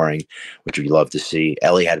the scoring, which we love to see.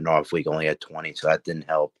 Ellie had an off week, only had 20, so that didn't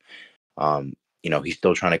help. He's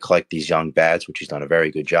still trying to collect these young bats, which he's done a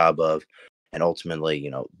very good job of. And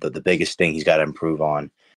ultimately, the biggest thing he's got to improve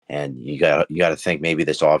on, and you got to think maybe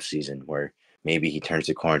this offseason where maybe he turns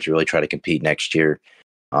the corner to really try to compete next year,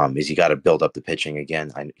 is he got to build up the pitching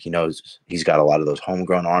again. He knows he's got a lot of those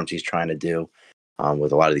homegrown arms he's trying to do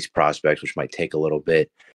with a lot of these prospects, which might take a little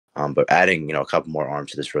bit. But adding, a couple more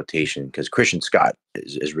arms to this rotation, because Christian Scott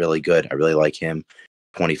is really good. I really like him.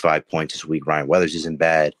 25 points this week. Ryan Weathers isn't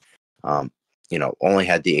bad. Only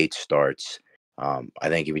had the 8 starts. I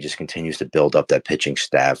think if he just continues to build up that pitching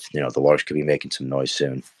staff, the Larks could be making some noise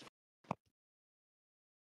soon.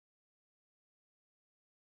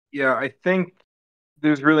 Yeah, I think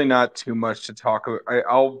there's really not too much to talk about.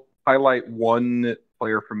 I'll highlight one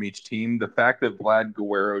player from each team. The fact that Vlad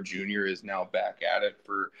Guerrero Jr. is now back at it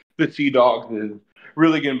for the Sea Dogs is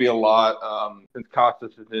really going to be a lot. Since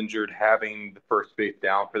Costas is injured, having the first base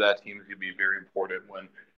down for that team is going to be very important when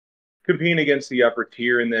competing against the upper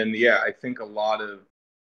tier. And then, I think a lot of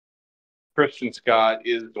Christian Scott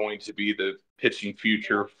is going to be the pitching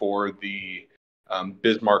future for the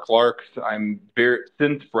Bismarck Larks.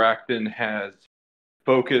 Since Brackton has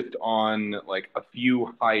focused on like a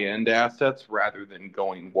few high-end assets rather than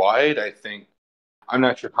going wide, I'm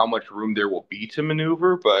not sure how much room there will be to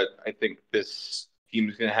maneuver, but I think this team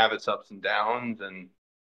is going to have its ups and downs, and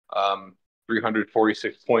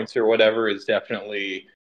 346 points or whatever is definitely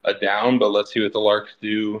a down, but let's see what the Larks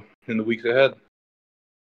do in the weeks ahead.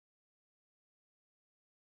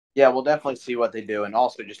 Yeah, we'll definitely see what they do. And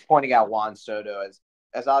also just pointing out Juan Soto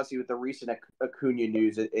as obviously with the recent Acuna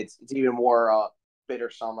news, it's even more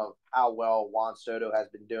bittersome of how well Juan Soto has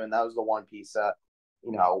been doing. That was the one piece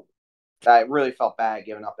I really felt bad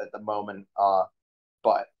giving up at the moment.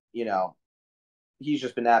 But he's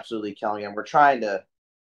just been absolutely killing him. We're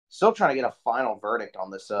still trying to get a final verdict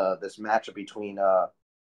on this matchup between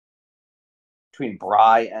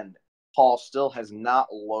Bry and Paul. Still has not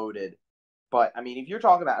loaded. But, I mean, if you're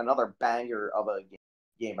talking about another banger of a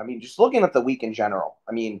game, I mean, just looking at the week in general,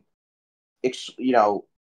 I mean,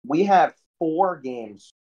 we have 4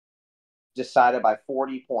 games decided by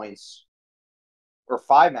 40 points, or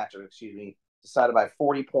 5 matchups, decided by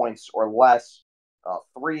 40 points or less.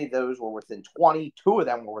 3 of those were within 20. 2 of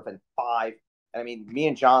them were within 5. And, I mean, me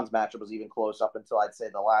and John's matchup was even close up until I'd say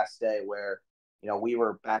the last day where, we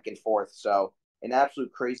were back and forth. So, an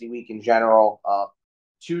absolute crazy week in general.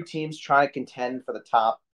 2 teams trying to contend for the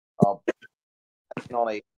top on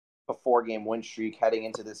a 4-game win streak heading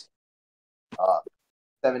into this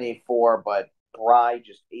 7-8-4, but Bry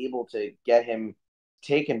just able to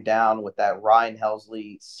take him down with that Ryan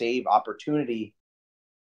Helsley save opportunity.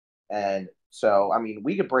 And so, I mean,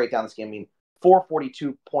 we could break down this game. I mean,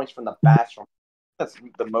 442 points from the bats. That's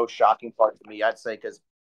the most shocking part to me, I'd say, because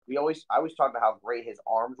I always talk about how great his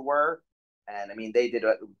arms were, And I mean, they did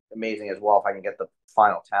amazing as well. If I can get the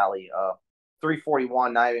final tally,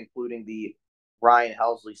 341, not even including the Ryan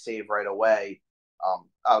Helsley save right away.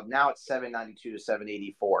 Now it's 792 to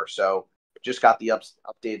 784. So just got the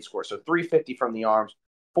updated score. So 350 from the arms,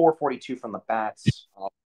 442 from the bats.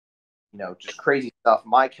 Just crazy stuff.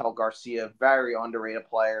 Michael Garcia, very underrated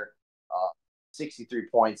player, 63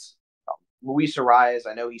 points. Luis Arias,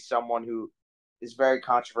 I know he's someone who is very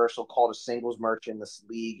controversial, called a singles merchant in this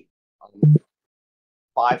league.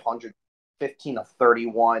 515 of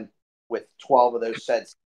 31 with 12 of those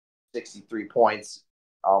sets, 63 points.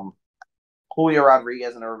 Julio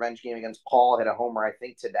Rodriguez in a revenge game against Paul hit a homer, I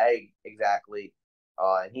think, today exactly.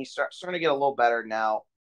 And he's starting to get a little better now,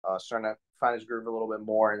 starting to find his groove a little bit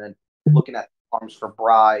more. And then looking at the arms for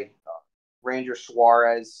Bry, Ranger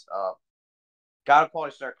Suarez got a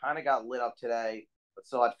quality start, kind of got lit up today, but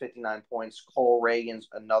still had 59 points. Cole Reagan's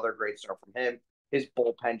another great start from him. His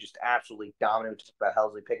bullpen just absolutely dominant. Just about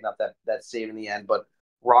Helsley picking up that save in the end. But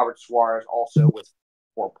Robert Suarez also with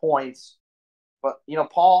 4 points. But,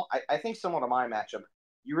 Paul, I think similar to my matchup,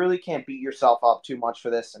 you really can't beat yourself up too much for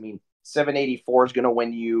this. I mean, 784 is going to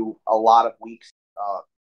win you a lot of weeks.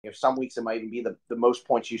 Some weeks it might even be the most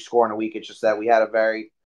points you score in a week. It's just that we had a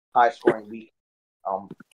very high-scoring week.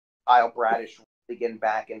 Kyle Bradish really getting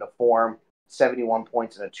back into form, 71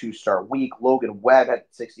 points in a 2-start week. Logan Webb had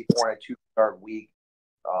 64 in a 2-start week.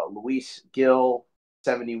 Luis Gill,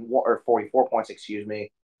 44 points, excuse me.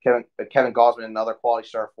 Kevin Gosman, another quality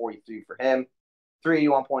start, 43 for him.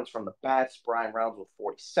 381 points from the bats. Brian Reynolds with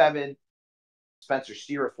 47. Spencer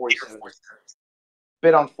Steer, 47.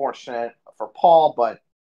 Bit unfortunate for Paul, but,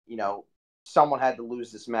 someone had to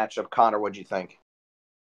lose this matchup. Connor, what'd you think?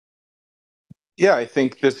 Yeah, I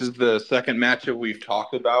think this is the second matchup we've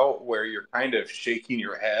talked about where you're kind of shaking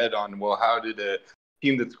your head on, well, how did a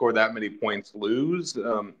team that scored that many points lose?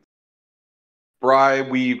 Bry,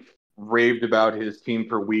 we've raved about his team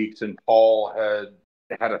for weeks, and Paul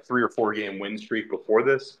had a 3 or 4 game win streak before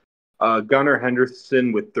this. Gunnar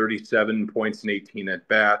Henderson with 37 points and 18 at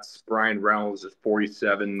bats. Brian Reynolds is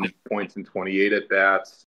 47 points and 28 at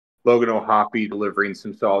bats. Logan O'Hoppe delivering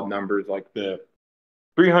some solid numbers, like the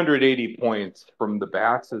 380 points from the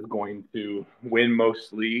bats is going to win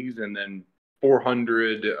most leagues, and then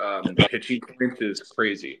 400 pitching points is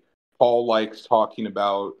crazy. Paul likes talking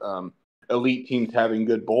about elite teams having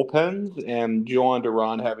good bullpens, and Joan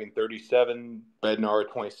Duran having 37, Bednar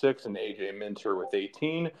 26, and AJ Minter with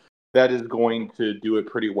 18. That is going to do it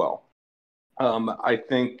pretty well. I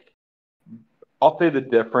think I'll say the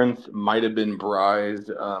difference might have been Bry's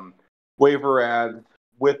waiver ads.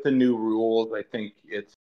 With the new rules, I think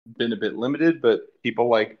it's been a bit limited, but people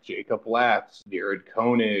like Jacob Latz, Jared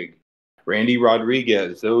Koenig, Randy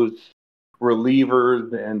Rodriguez, those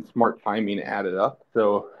relievers and smart timing added up.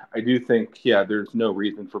 So I do think, there's no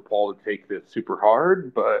reason for Paul to take this super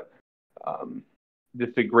hard, but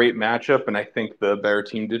just a great matchup, and I think the better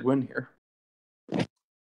team did win here.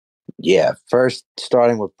 Yeah, first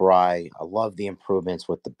starting with Bry, I love the improvements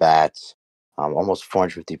with the bats. Almost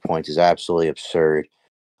 450 points is absolutely absurd.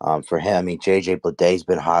 For him, I mean, JJ Bleday's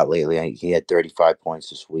been hot lately. He had 35 points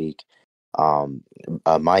this week.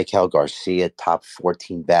 Michael Garcia, top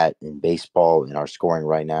 14 bat in baseball in our scoring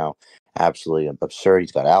right now. Absolutely absurd.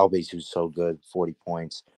 He's got Albies, who's so good, 40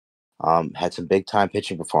 points. Had some big time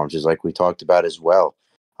pitching performances, like we talked about as well.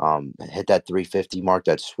 Hit that 350 mark,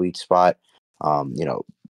 that sweet spot. The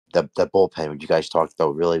bullpen, what you guys talked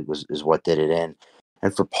about, really is what did it in.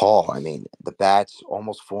 And for Paul, I mean, the bats,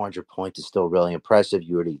 almost 400 points is still really impressive.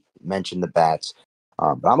 You already mentioned the bats.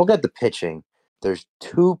 But I'm looking at the pitching. There's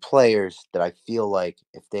 2 players that I feel like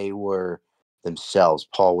if they were themselves,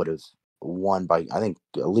 Paul would have won by, I think,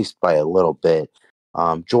 at least by a little bit.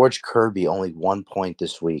 George Kirby, only 1 point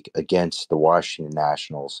this week against the Washington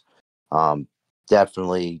Nationals.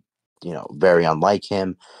 Definitely, very unlike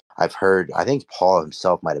him. I've heard, I think Paul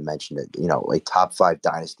himself might have mentioned it, a top 5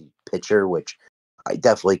 dynasty pitcher, which I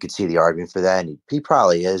definitely could see the argument for that. And he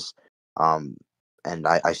probably is. And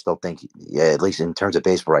I still think, at least in terms of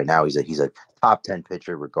baseball right now, he's a top 10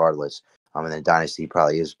 pitcher regardless. And then dynasty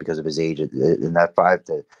probably is because of his age in that 5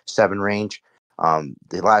 to 7 range.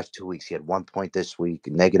 The last 2 weeks, he had 1 point this week,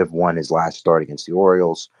 -1 his last start against the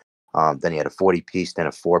Orioles. Then he had a 40 piece, then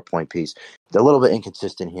a 4-point piece. They're a little bit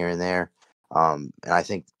inconsistent here and there. And I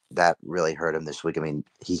think that really hurt him this week. I mean,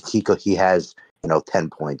 he has, 10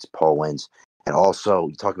 points, Paul wins. And also,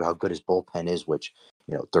 you talk about how good his bullpen is, which,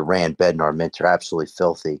 Duran, Bednar, Minter, absolutely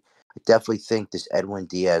filthy. I definitely think this Edwin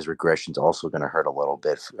Diaz regression is also going to hurt a little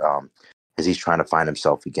bit as he's trying to find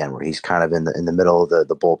himself again, where he's kind of in the middle of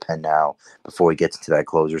the bullpen now before he gets into that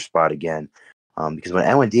closer spot again. Because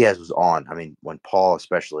when Diaz was on, I mean, when Paul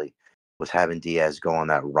especially was having Diaz go on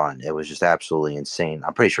that run, it was just absolutely insane.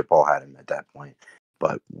 I'm pretty sure Paul had him at that point,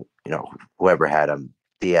 but whoever had him,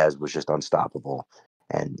 Diaz was just unstoppable,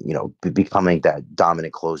 and becoming that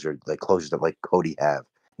dominant closer, like closers that like Cody have,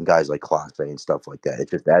 and guys like Klose and stuff like that. It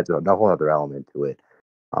just adds a whole other element to it.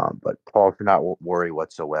 But Paul should not worry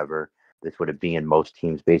whatsoever. This would be in most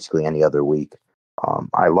teams basically any other week.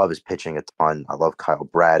 I love his pitching a ton. I love Kyle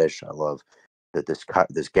Bradish. I love that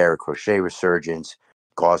this Garrett Crochet resurgence.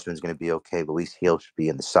 Gossman's going to be okay. Luis Heel should be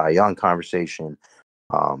in the Cy Young conversation.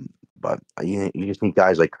 But you just need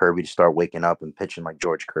guys like Kirby to start waking up and pitching like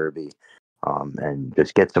George Kirby, and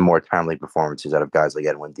just get some more timely performances out of guys like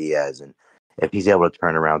Edwin Diaz. And if he's able to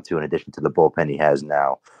turn around too, in addition to the bullpen he has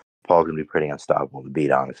now, Paul's going to be pretty unstoppable to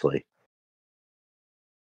beat, honestly.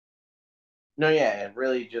 No, yeah, it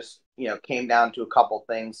really just came down to a couple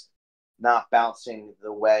things, not bouncing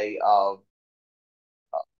the way of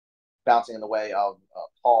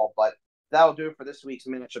Paul, but that'll do it for this week's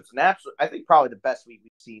matchups. And I think probably the best week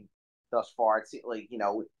we've seen thus far. It's like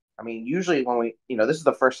I mean, usually when this is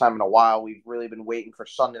the first time in a while we've really been waiting for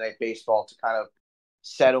Sunday Night Baseball to kind of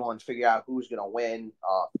settle and figure out who's going to win.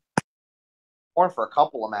 Or for a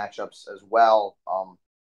couple of matchups as well.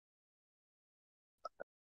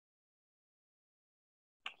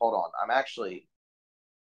 Hold on. I'm actually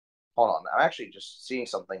just seeing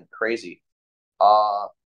something crazy. I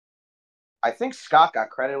think Scott got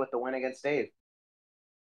credit with the win against Dave.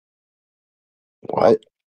 What?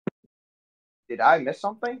 Did I miss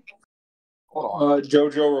something? Hold on.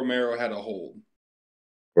 Jojo Romero had a hold.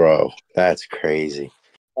 Bro, that's crazy.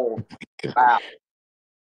 Oh, wow.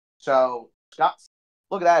 So Scott,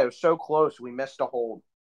 look at that. It was so close. We missed a hold.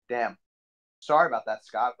 Damn. Sorry about that,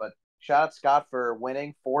 Scott, but shout out Scott for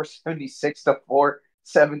winning 476 to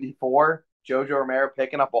 474. Jojo Romero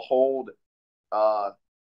picking up a hold. I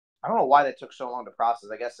don't know why that took so long to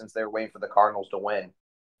process. I guess since they were waiting for the Cardinals to win,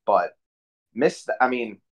 but missed that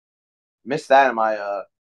in my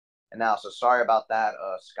analysis. Sorry about that,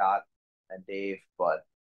 Scott and Dave. But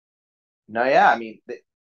no, yeah, I mean,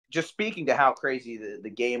 just speaking to how crazy the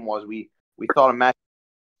game was, we thought a match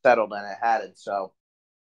settled and it hadn't. So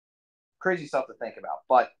crazy stuff to think about.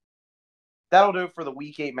 But that'll do it for the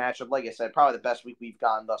Week 8 matchup. Like I said, probably the best week we've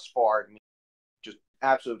gotten thus far. I mean, just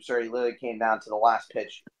absolute absurd. It literally came down to the last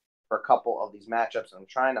pitch for a couple of these matchups. I'm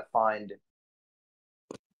trying to find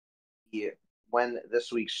when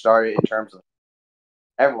this week started in terms of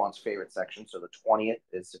everyone's favorite section. So the 20th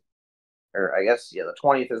is, or I guess, the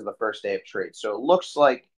 20th is the first day of trade. So it looks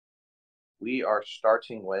like we are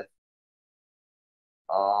starting with,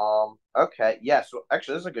 okay. Yeah. So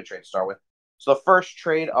actually, this is a good trade to start with. So the first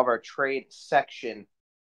trade of our trade section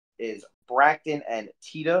is Braxton and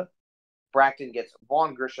Tita. Braxton gets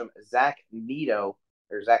Vaughn Grisham, Zach Neto,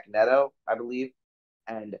 I believe,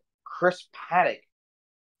 and Chris Paddock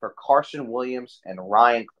for Carson Williams and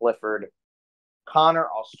Ryan Clifford. Connor,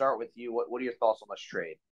 I'll start with you. What are your thoughts on this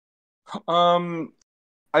trade?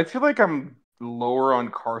 I feel like I'm lower on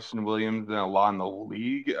Carson Williams than a lot in the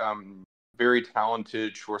league. Very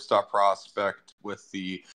talented shortstop prospect with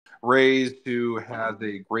the Rays, who has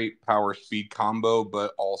a great power speed combo,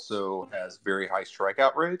 but also has very high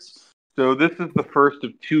strikeout rates. So this is the first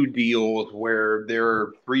of two deals where there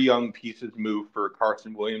are three young pieces moved for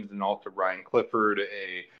Carson Williams and also Ryan Clifford,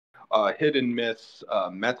 a hit and miss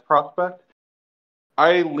Mets prospect.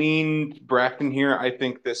 I lean Braxton here. I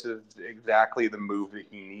think this is exactly the move that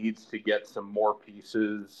he needs to get some more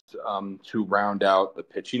pieces to round out the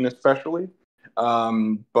pitching, especially.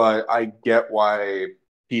 But I get why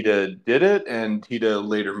Tita did it, and Tita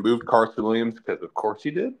later moved Carson Williams because, of course,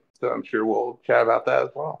 he did. So I'm sure we'll chat about that as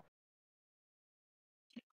well.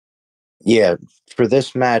 Yeah, for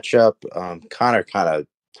this matchup, Connor kind of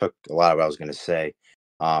took a lot of what I was going to say.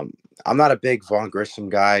 I'm not a big Vaughn Grissom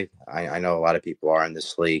guy. I know a lot of people are in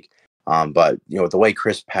this league. But, the way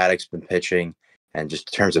Chris Paddock's been pitching and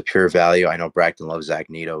just in terms of pure value, I know Braxton loves Zach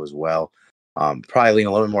Neto as well. Probably lean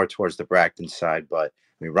a little more towards the Braxton side, but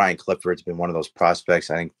I mean, Ryan Clifford's been one of those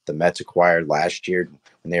prospects I think the Mets acquired last year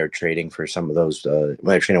when they were trading for some of those, when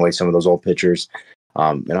they were trading away some of those old pitchers.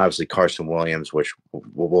 And obviously Carson Williams, which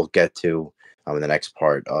we'll get to in the next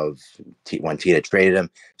part of when Tita traded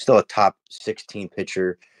him. Still a top 16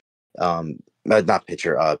 pitcher,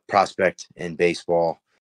 prospect in baseball.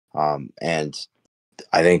 And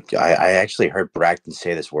I think I actually heard Braxton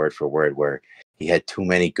say this word for word where he had too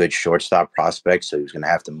many good shortstop prospects, so he was going to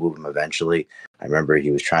have to move him eventually. I remember he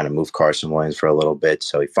was trying to move Carson Williams for a little bit,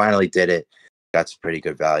 so he finally did it. Got some pretty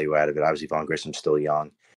good value out of it. Obviously, Vaughn Grissom's still young,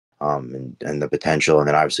 and the potential, and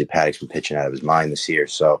then obviously Paddock's been pitching out of his mind this year.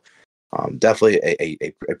 So Definitely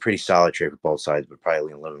a pretty solid trade for both sides, but probably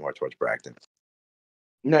lean a little bit more towards Bragton.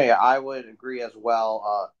 No, yeah, I would agree as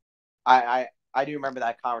well. I do remember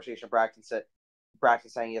that conversation. Braxton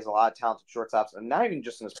saying he has a lot of talented shortstops, and not even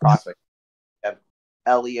just in his prospect. You have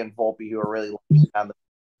Ellie and Volpe who are really looking down the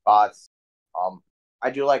spots. I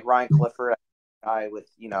do like Ryan Clifford, a guy with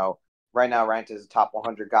right now ranked as a top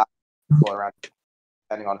 100 guy, around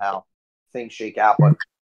depending on how things shake out. But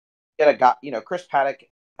get a guy, Chris Paddock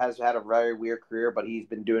has had a very weird career, but he's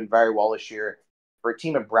been doing very well this year for a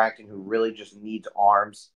team of Bragton who really just needs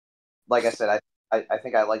arms. Like I said, I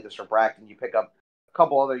think I like this for Bragton. You pick up a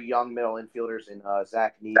couple other young middle infielders in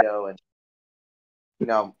Zach Nito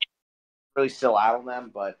and really still out on them,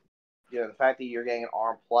 but the fact that you're getting an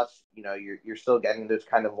arm plus, you're still getting those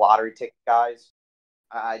kind of lottery ticket guys.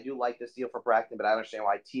 I do like this deal for Bragton, but I understand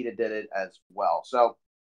why Tita did it as well. So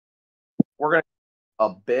we're gonna a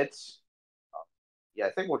bit. Yeah,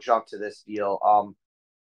 I think we'll jump to this deal.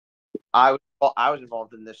 I was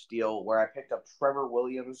involved in this deal where I picked up Trevor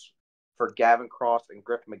Williams for Gavin Cross and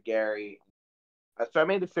Griff McGarry. So I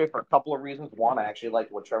made this trade for a couple of reasons. One, I actually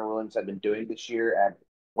liked what Trevor Williams had been doing this year, and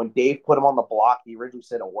when Dave put him on the block, he originally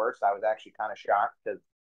said it worse. I was actually kind of shocked because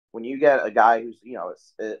when you get a guy who's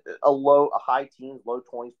a high teens, low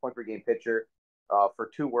 20s point per game pitcher for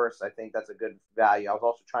two worse, I think that's a good value. I was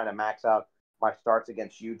also trying to max out my starts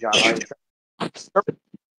against you, John. For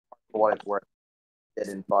what it's worth,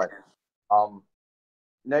 didn't, but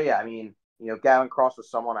no, yeah, I mean, Gavin Cross was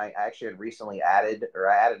someone I actually had recently added, or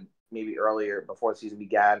I added maybe earlier before the season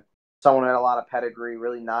began. Someone who had a lot of pedigree,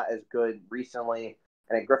 really not as good recently.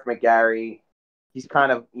 And then Griff McGarry, he's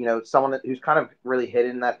kind of, someone who's kind of really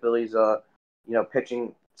hidden in that Phillies,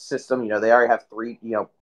 pitching system. They already have three,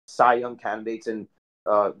 Cy Young candidates in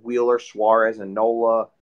Wheeler, Suarez, and Nola.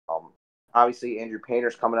 Obviously, Andrew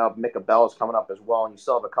Painter's coming up. Micah Bell is coming up as well. And you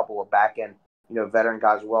still have a couple of back end, veteran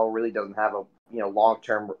guys as well. Really doesn't have a,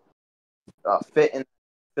 long-term fit in the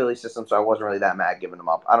Philly system. So I wasn't really that mad giving them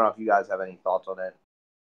up. I don't know if you guys have any thoughts on it.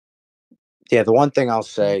 Yeah, the one thing I'll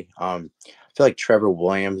say, I feel like Trevor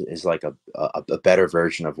Williams is like a better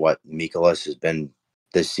version of what Mikolas has been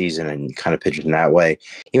this season and kind of pitching that way.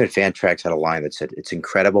 Even Fantrax had a line that said, "It's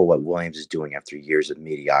incredible what Williams is doing after years of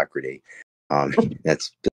mediocrity."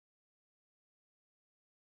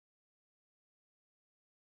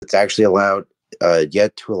 It's actually allowed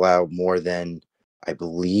yet to allow more than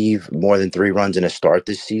 3 runs in a start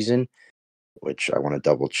this season, which I want to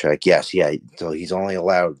double check. Yes, yeah. So he's only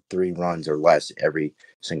allowed 3 runs or less every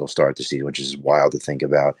single start this season, which is wild to think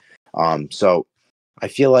about. So I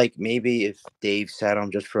feel like maybe if Dave sat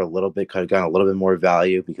him just for a little bit, could have gotten a little bit more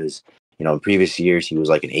value because, in previous years he was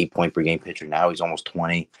like an 8-point per game pitcher. Now he's almost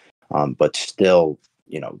 20, but still,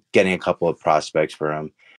 getting a couple of prospects for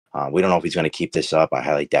him. We don't know if he's going to keep this up. I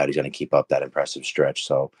highly doubt he's going to keep up that impressive stretch.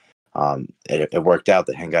 So it worked out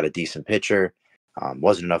that Hen got a decent pitcher.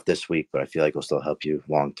 Wasn't enough this week, but I feel like it'll still help you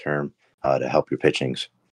long term to help your pitchings.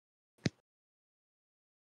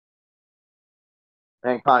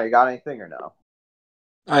 And Connor, you got anything or no?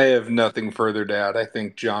 I have nothing further to add. I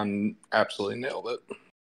think John absolutely nailed it.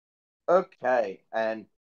 Okay, and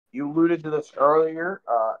you alluded to this earlier,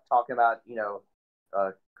 talking about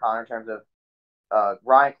Connor in terms of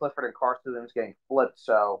Ryan Clifford and Carson Williams getting flipped.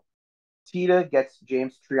 So Tita gets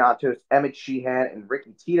James Triantos, Emmett Sheehan, and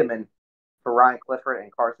Ricky Tiedemann for Ryan Clifford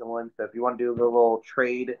and Carson Williams. So if you want to do a little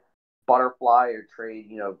trade butterfly or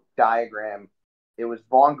trade, diagram, it was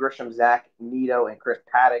Vaughn Grisham, Zach Nito, and Chris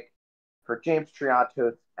Paddock for James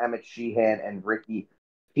Triantos, Emmett Sheehan, and Ricky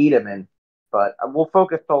Tiedemann. But we'll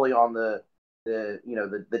focus solely on the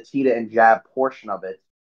Tita and Jab portion of it.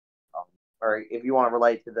 Or if you want to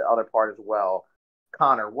relate to the other part as well,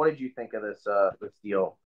 Connor, what did you think of this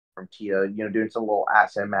deal from Tita? Doing some little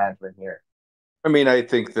asset management here. I mean, I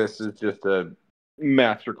think this is just a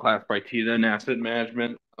masterclass by Tita in asset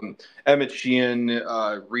management. Emmett Sheehan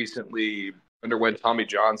recently underwent Tommy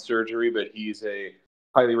John surgery, but he's a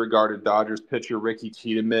highly regarded Dodgers pitcher. Ricky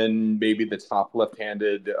Tiedemann, maybe the top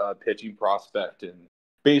left-handed pitching prospect in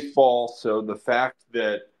baseball. So the fact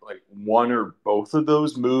that like one or both of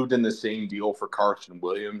those moved in the same deal for Carson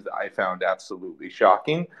Williams, I found absolutely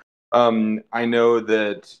shocking. I know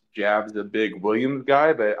that Jab's a big Williams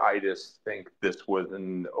guy, but I just think this was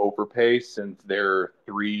an overpay since they're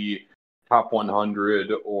 3 top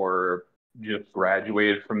 100 or just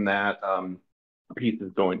graduated from that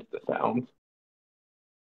pieces going to the Sounds.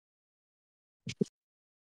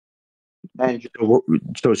 And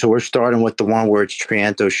so we're starting with the one where it's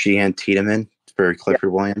Trianto, Sheehan, Tiedemann for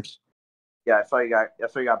Clifford Williams. Yeah, I saw you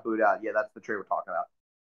got booed out. Yeah, that's the trade we're talking about.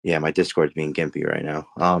 Yeah, my Discord's being gimpy right now.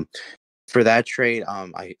 For that trade,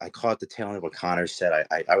 I caught the tail end of what Connor said.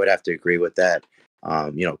 I would have to agree with that.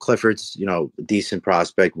 Clifford's, a decent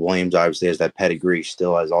prospect. Williams obviously has that pedigree,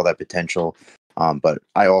 still has all that potential. But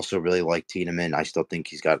I also really like Tiedemann. I still think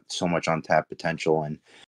he's got so much untapped potential. And,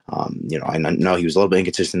 I know he was a little bit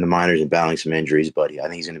inconsistent in the minors and battling some injuries, but I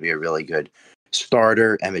think he's going to be a really good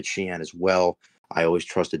starter. Emmett Sheehan as well. I always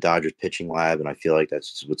trust the Dodgers pitching lab, and I feel like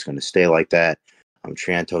that's what's going to stay like that.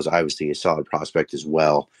 Trianto's obviously a solid prospect as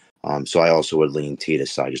well. So I also would lean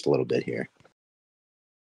Tita's side just a little bit here.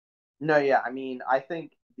 No, yeah. I mean, I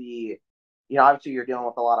think obviously you're dealing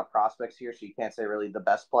with a lot of prospects here, so you can't say really the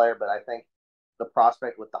best player, but I think the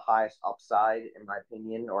prospect with the highest upside, in my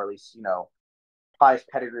opinion, or at least, highest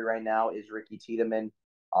pedigree right now is Ricky Tiedemann.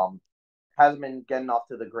 Hasn't been getting off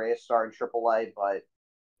to the greatest start in AAA, but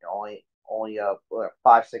only a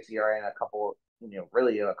 5.6 ERA and a couple,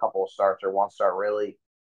 really a couple of starts or one start really,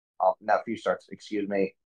 not a few starts, excuse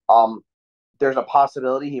me. There's a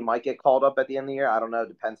possibility he might get called up at the end of the year. I don't know.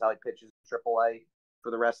 Depends how he pitches in AAA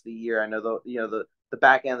for the rest of the year. I know the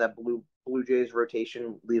back end of that Blue Jays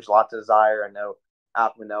rotation leaves a lot to desire. I know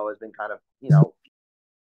Alek Manoah has been kind of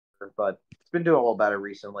but it's been doing a little better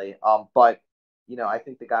recently. But I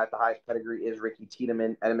think the guy at the highest pedigree is Ricky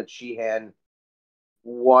Tiedemann. Emmett Sheehan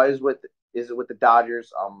is with the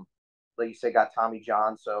Dodgers. Like you said, got Tommy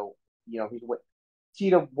John, so he's with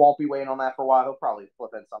Tita won't be waiting on that for a while. He'll probably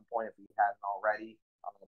flip at some point if he hasn't already.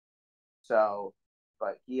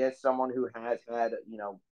 But he is someone who has had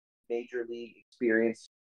major league experience,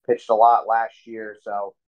 pitched a lot last year.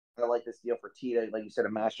 So I like this deal for Tita. Like you said, a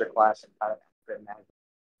master class and kind of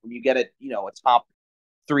when you get a top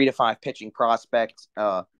 3 to 5 pitching prospect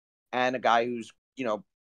and a guy who's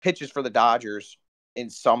pitches for the Dodgers in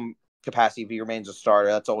some capacity if he remains a starter.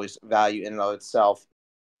 That's always value in and of itself.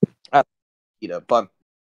 But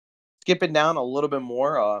skipping down a little bit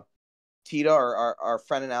more, Tita, our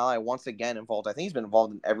friend and ally, once again involved. I think he's been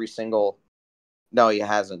involved in every single. No, he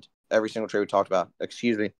hasn't. Every single trade we talked about.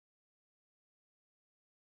 Excuse me.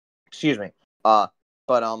 But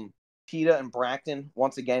Tita and Bracton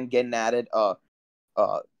once again getting added.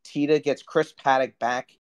 Tita gets Chris Paddock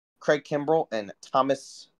back, Craig Kimbrell, and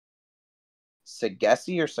Thomas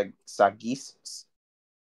Sagesi or Sagis.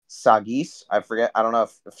 I forget. I don't know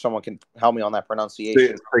if someone can help me on that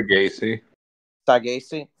pronunciation. Sagasi. Thank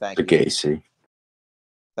you. Sagasi.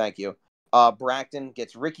 Thank you. Bracton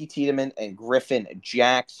gets Ricky Tiedemann and Griffin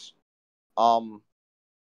Jacks.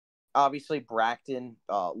 Obviously Bracton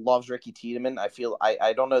loves Ricky Tiedemann.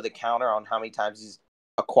 I don't know the counter on how many times he's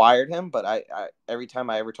acquired him, but I every time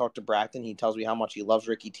I ever talk to Bracton, he tells me how much he loves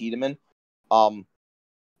Ricky Tiedemann.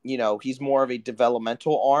 He's more of a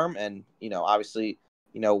developmental arm, and obviously,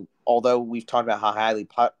 although we've talked about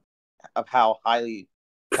how highly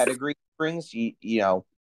pedigree brings, you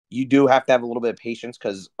do have to have a little bit of patience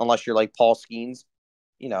because unless you're like Paul Skeens,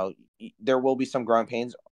 there will be some growing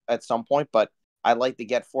pains at some point. But I like to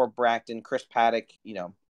get for Bracton. Chris Paddock,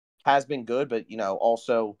 has been good, but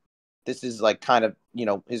also this is like kind of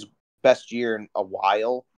his best year in a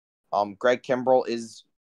while. Greg Kimbrell is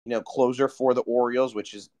closer for the Orioles,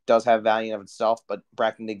 which does have value in of itself. But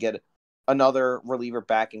Bracton to get another reliever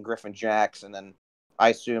back in Griffin Jacks, and then I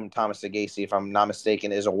assume Thomas Sagasi, if I'm not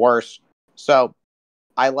mistaken, is a worse. So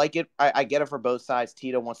I like it. I get it for both sides.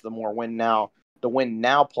 Tito wants the win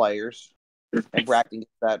now players, and Bracton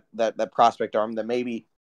gets that prospect arm that maybe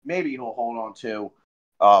he'll hold on to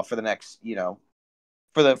for the next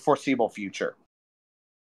for the foreseeable future.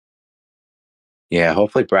 Yeah,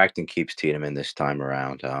 hopefully Bracton keeps Tiedemann this time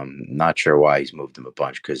around. Not sure why he's moved him a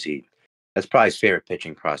bunch because that's probably his favorite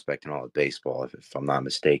pitching prospect in all of baseball, if I'm not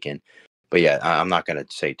mistaken. But yeah, I'm not going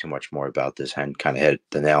to say too much more about this and kind of hit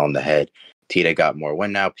the nail on the head. Tita got more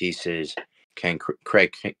win now pieces. Craig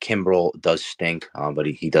Kimbrell does stink, but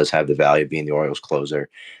he does have the value of being the Orioles closer.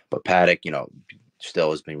 But Paddock,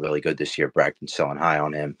 still has been really good this year. Bracton's selling high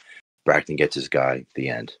on him. Bracton gets his guy at the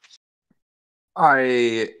end.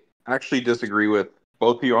 I actually disagree with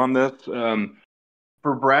both of you on this.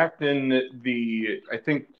 For Bracton, I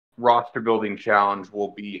think roster building challenge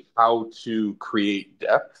will be how to create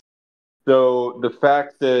depth. So the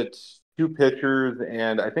fact that 2 pitchers,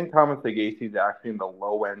 and I think Thomas Sagasi is actually in the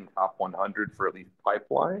low end top 100 for at least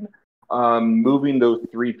pipeline. Moving those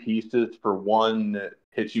 3 pieces for one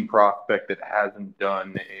pitching prospect that hasn't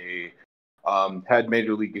had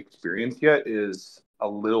major league experience yet is a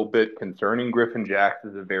little bit concerning. Griffin Jacks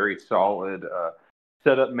is a very solid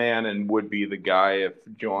setup man and would be the guy if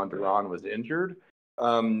Joan Duran was injured.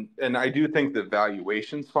 And I do think the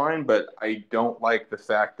valuation's fine, but I don't like the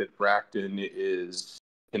fact that Bracton is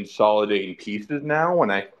consolidating pieces now.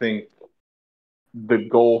 And I think the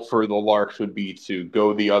goal for the Larks would be to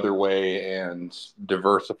go the other way and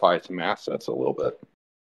diversify some assets a little bit.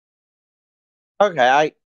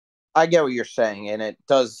 Okay, I get what you're saying, and it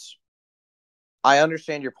does. I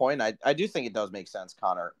understand your point. I do think it does make sense,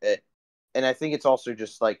 Connor. And I think it's also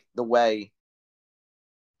just like the way.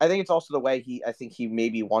 I think it's also the way I think he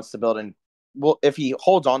maybe wants to build. And well, if he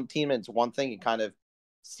holds on to team, it's one thing. It kind of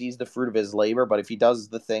sees the fruit of his labor. But if he does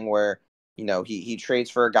the thing where he trades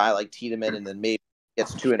for a guy like Tiedemann and then maybe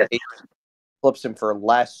gets too impatient, flips him for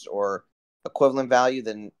less or equivalent value,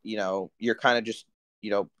 then you're kind of just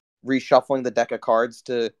reshuffling the deck of cards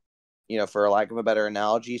to for lack of a better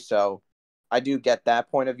analogy. So I do get that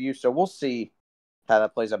point of view. So we'll see how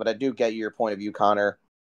that plays out. But I do get your point of view, Connor.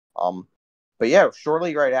 But yeah,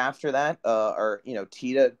 shortly right after that,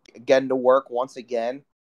 Tita getting to work once again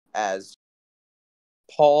as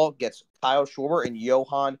Paul gets Kyle Schwarber and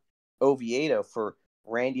Johan Oviedo for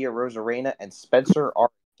Randy Arozarena and Spencer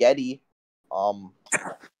Getty.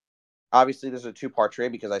 Obviously, there's a two-part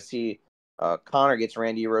trade because I see Connor gets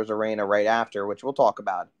Randy Arozarena right after, which we'll talk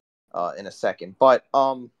about in a second. But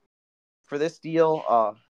for this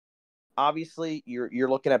deal, obviously you're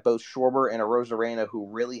looking at both Schwarber and Arozarena, who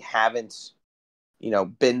really haven't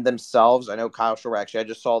been themselves. I know Kyle Schwarber, actually, I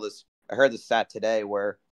just saw this. I heard the stat today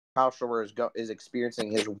where Kyle Schwarber is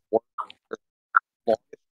experiencing his longest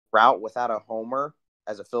route without a homer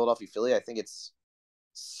as a Philadelphia Philly. I think it's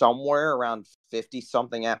somewhere around 50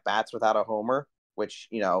 something at bats without a homer, which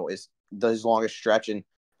is his longest stretch. And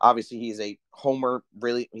obviously he's a homer.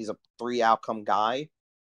 Really, he's a 3 outcome guy.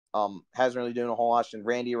 Hasn't really doing a whole lot. And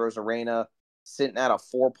Randy Arozarena sitting at a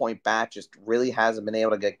 4-point bat just really hasn't been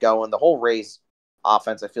able to get going. The whole Rays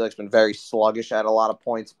offense, I feel like, has been very sluggish at a lot of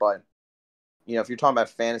points. But if you're talking about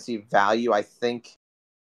fantasy value, I think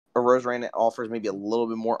Arozarena offers maybe a little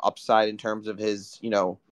bit more upside in terms of his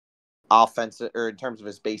offense or in terms of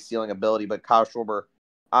his base stealing ability. But Kyle Schwarber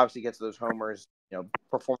obviously gets those homers,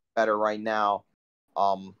 performing better right now.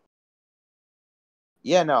 I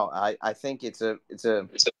think it's an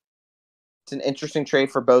interesting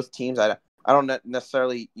trade for both teams. I don't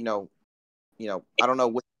necessarily, I don't know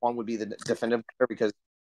which one would be the definitive player because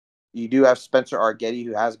you do have Spencer Getty,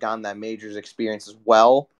 who has gotten that majors experience as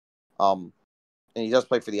well. And he does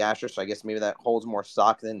play for the Astros, so I guess maybe that holds more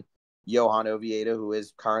stock than Johan Oviedo, who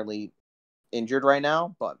is currently injured right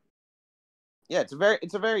now. But yeah, it's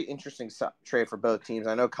a very interesting trade for both teams.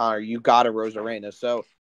 I know, Connor, you got a Arozarena, so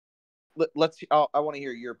let's. I want to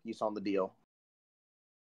hear your piece on the deal.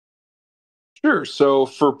 Sure. So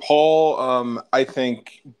for Paul, I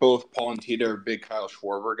think both Paul and Tita are big Kyle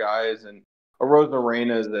Schwarber guys, and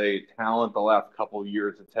Arozarena is a talent the last couple of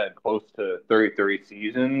years. It's had close to 30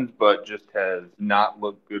 seasons, but just has not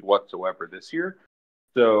looked good whatsoever this year.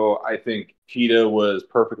 So I think Tita was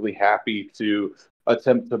perfectly happy to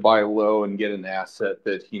attempt to buy low and get an asset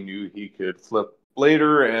that he knew he could flip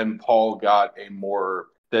later, and Paul got a more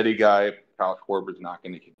steady guy. Kyle Schwarber is not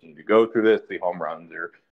going to continue to go through this. The home runs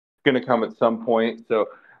are going to come at some point. So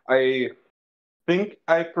I think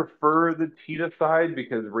I prefer the Tita side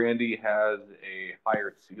because Randy has a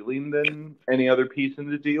higher ceiling than any other piece in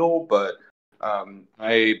the deal, but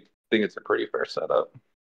I think it's a pretty fair setup.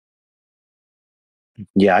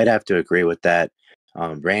 Yeah, I'd have to agree with that.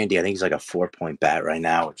 Randy, I think he's like a 4-point bat right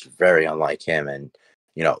now, which is very unlike him. And,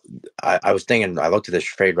 I was thinking, I looked at this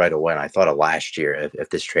trade right away, and I thought of last year if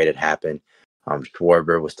this trade had happened.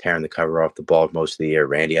 Schwarber was tearing the cover off the ball most of the year.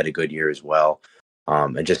 Randy had a good year as well.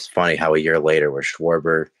 And just funny how a year later, where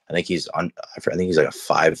Schwarber, I think he's like a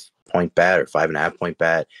 5-point bat or 5.5-point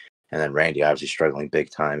bat, and then Randy obviously struggling big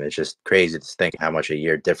time. It's just crazy to think how much a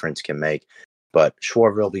year difference can make. But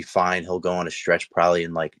Schwarber will be fine. He'll go on a stretch probably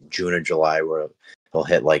in like June or July where he'll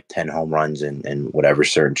hit like 10 home runs in whatever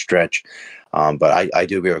certain stretch. But I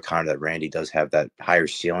do agree with Connor that Randy does have that higher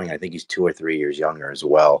ceiling. I think he's 2 or 3 years younger as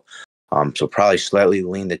well. So probably slightly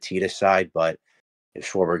lean the Tita side, but if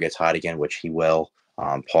Schwarber gets hot again, which he will,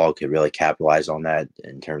 Paul could really capitalize on that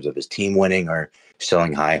in terms of his team winning or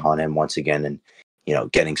selling high on him once again and,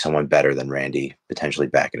 getting someone better than Randy potentially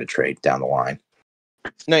back in a trade down the line.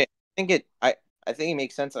 No, I think it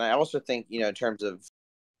makes sense, and I also think in terms of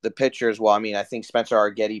the pitcher as well. I mean, I think Spencer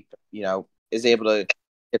Getty, is able to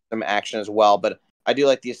get some action as well. But I do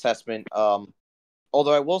like the assessment.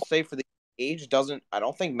 Although I will say for the age I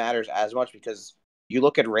don't think matters as much because you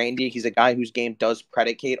look at Randy, he's a guy whose game does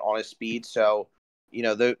predicate on his speed. So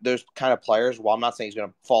those kind of players. While I'm not saying he's going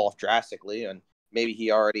to fall off drastically, and maybe he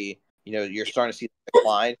already, you're starting to see the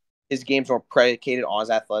decline. His game's more predicated on his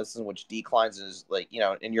athleticism, which declines is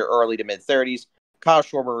in your early to mid 30s. Kyle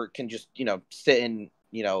Schwarber can just sit and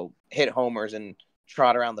hit homers and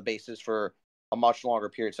trot around the bases for a much longer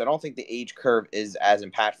period. So I don't think the age curve is as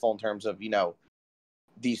impactful in terms of,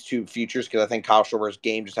 these two futures, because I think Kyle Schwarber's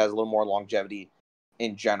game just has a little more longevity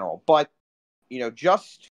in general. But,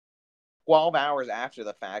 just 12 hours after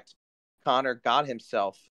the fact, Connor got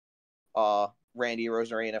himself Randy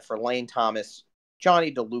Rosarena for Lane Thomas,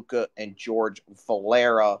 Johnny DeLuca, and George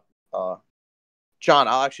Valera. John,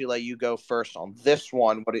 I'll actually let you go first on this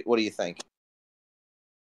one. What do you think?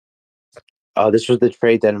 This was the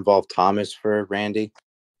trade that involved Thomas for Randy.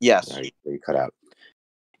 Yes. You cut out.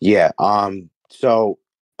 Yeah. So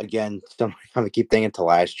again, I keep thinking to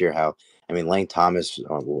last year how Lane Thomas, he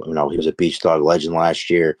was a Beach Dog legend last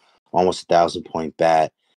year, almost 1,000-point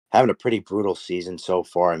bat, having a pretty brutal season so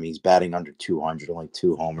far. He's batting under 200, only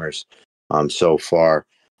 2 homers, so far.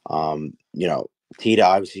 Tita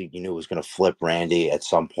obviously you knew was going to flip Randy at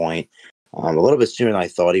some point, a little bit sooner than I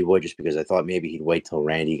thought he would, just because I thought maybe he'd wait till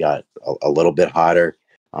Randy got a little bit hotter,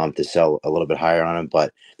 to sell a little bit higher on him.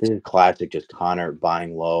 But this is classic, just Connor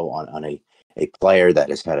buying low on a player that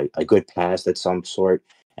has had a good past at some sort,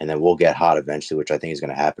 and then we'll get hot eventually, which I think is going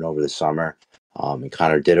to happen over the summer. And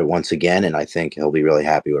Connor did it once again, and I think he'll be really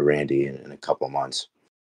happy with Randy in a couple of months.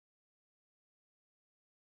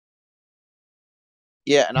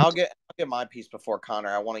 Yeah, and I'll get my piece before Connor.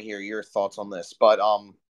 I want to hear your thoughts on this, but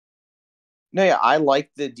no, yeah, I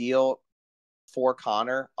like the deal for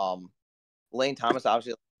Connor. Lane Thomas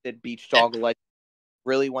obviously did Beach Dog,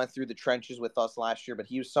 really went through the trenches with us last year, but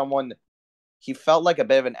he was someone, he felt like a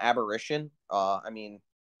bit of an aberration.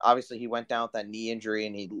 Obviously he went down with that knee injury,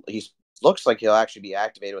 and he looks like he'll actually be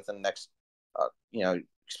activated within the next,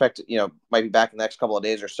 might be back in the next couple of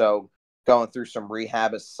days or so, going through some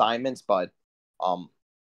rehab assignments. But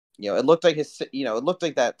it looked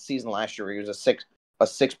like that season last year where he was a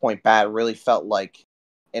 6-point bat really felt like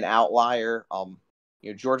an outlier.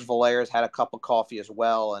 George Valera's had a cup of coffee as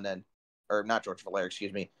well, and then, or not George Valera,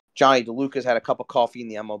 excuse me, Johnny DeLuca's had a cup of coffee in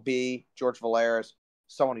the MLB. George Valera's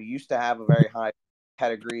someone who used to have a very high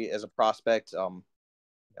pedigree as a prospect. Kind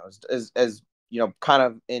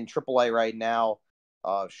of in AAA right now,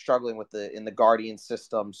 struggling in the Guardian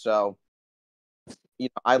system. So,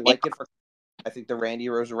 I like it. I think the Randy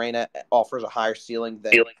Rosarena offers a higher ceiling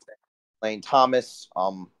than Lane Thomas.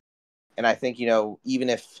 And I think, even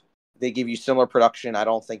if they give you similar production, I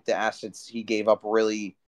don't think the assets he gave up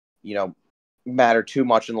really, matter too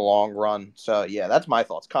much in the long run. So, yeah, that's my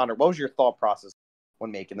thoughts. Connor, what was your thought process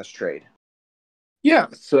when making this trade? Yeah,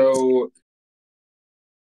 so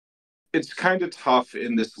it's kind of tough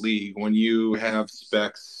in this league when you have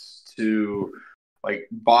specs to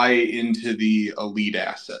buy into the elite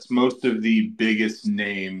assets. Most of the biggest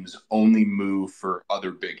names only move for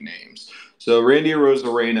other big names. So Randy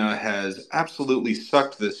Rosarena has absolutely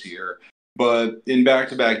sucked this year, but in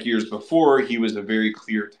back-to-back years before, he was a very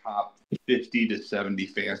clear top 50 to 70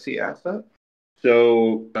 fantasy asset.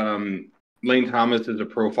 So Lane Thomas is a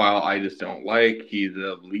profile I just don't like. He's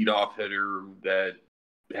a leadoff hitter that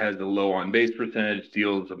has a low on base percentage,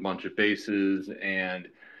 steals a bunch of bases, and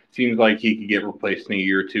seems like he could get replaced in a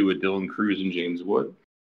year or two with Dylan Cruz and James Wood.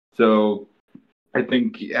 So I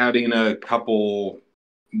think adding a couple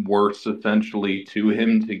worths essentially to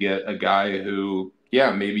him to get a guy who,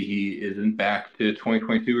 maybe he isn't back to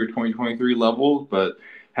 2022 or 2023 levels, but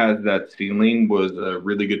has that ceiling, was a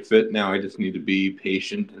really good fit. Now I just need to be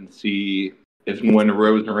patient and see if and when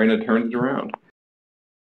Rosarena turns around.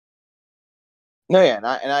 No, yeah,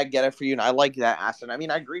 and I get it for you, and I like that asset. I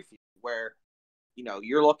agree with you, where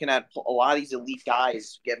you're looking at a lot of these elite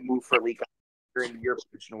guys get moved for elite guys. You're in your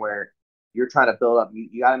position where you're trying to build up.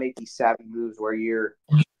 You got to make these savvy moves where you're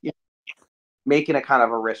making a kind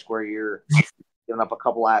of a risk where you're giving up a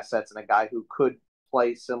couple assets and a guy who could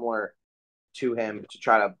play similar to him to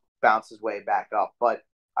try to bounce his way back up. But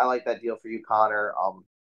I like that deal for you, Connor.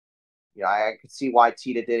 I could see why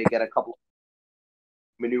Tita did it, get a couple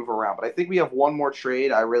maneuver around. But I think we have one more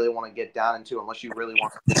trade I really want to get down into, unless you really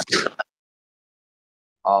want to.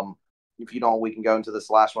 If you don't, we can go into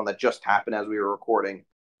this last one that just happened as we were recording,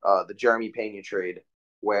 the Jeremy Pena trade,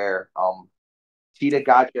 where Tita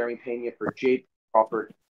got Jeremy Pena for Jake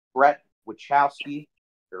Crawford, Brett Wachowski,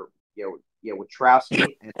 Wachowski,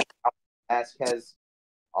 and Vasquez.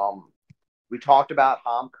 We talked about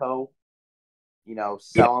Homco,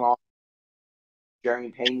 selling off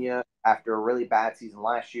Jeremy Pena after a really bad season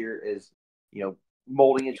last year, is,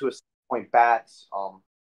 molding into a 6-point bat.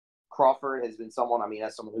 Crawford has been someone,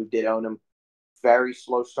 as someone who did own him, very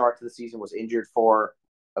slow start to the season, was injured for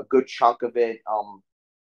a good chunk of it.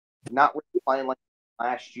 Not really playing like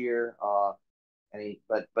last year.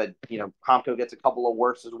 But Comco gets a couple of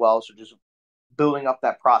worse as well. So just building up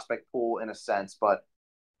that prospect pool in a sense. But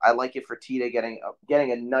I like it for Tita getting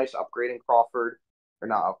a nice upgrade in Crawford, or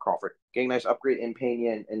not Crawford, getting a nice upgrade in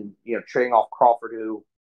Pena, and trading off Crawford, who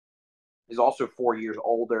is also 4 years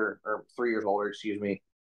older, or 3 years older, excuse me.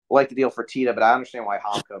 I like the deal for Tita, but I understand why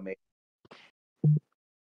Honko made.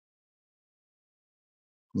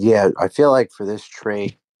 Yeah, I feel like for this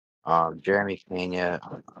trade, Jeremy Pena,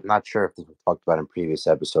 I'm not sure if this was talked about in previous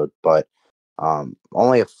episode, but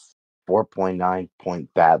only a 4.9 point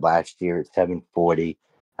bat last year at 740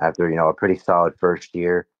 after, a pretty solid first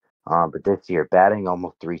year. But this year, batting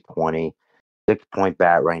almost 320, 6 point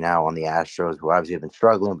bat right now on the Astros, who obviously have been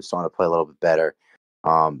struggling, but starting to play a little bit better.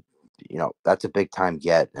 Um, that's a big time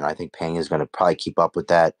get, and I think Pena is going to probably keep up with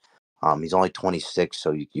that. He's only 26,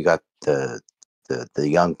 so you got the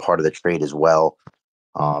young part of the trade as well.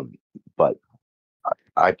 But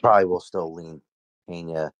I probably will still lean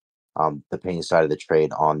Pena, the Pena side of the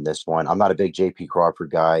trade on this one. I'm not a big JP Crawford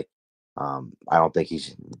guy. I don't think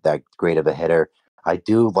he's that great of a hitter. I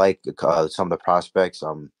do like some of the prospects.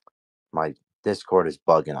 My Discord is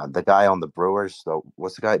bugging. The guy on the Brewers. So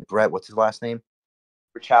what's the guy? Brett. What's his last name?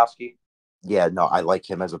 Rachowski. Yeah, no, I like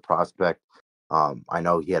him as a prospect. I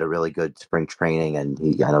know he had a really good spring training, and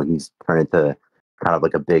I know he's turned into kind of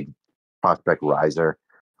like a big prospect riser.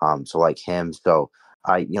 So like him. So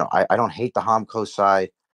I don't hate the Homco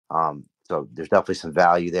side. So there's definitely some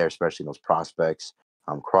value there, especially in those prospects.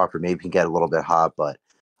 Crawford maybe can get a little bit hot, but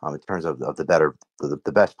in terms of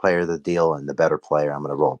the best player of the deal and the better player, I'm going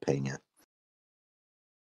to roll Pena.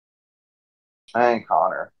 And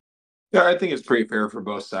Connor. Yeah, I think it's pretty fair for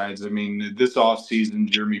both sides. I mean, this offseason,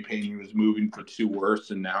 Jeremy Pena was moving for two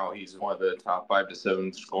worse, and now he's one of the top 5 to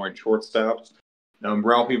 7 scoring shortstops.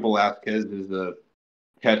 Ralphie Velasquez is a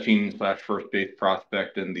catching / first base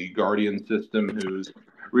prospect in the Guardian system who's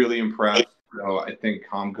really impressed. So I think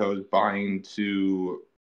Comco's buying to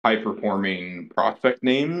high performing prospect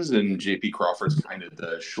names, and JP Crawford's kind of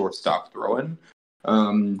the shortstop throw-in.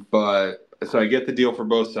 But so I get the deal for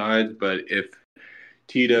both sides, but if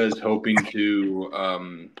Tita is hoping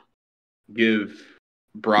to give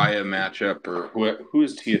Bry a matchup, or who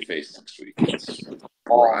is Tita face next week? It's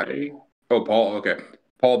Bry. Oh, Paul. Okay,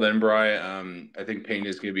 Paul then Bry. I think Payne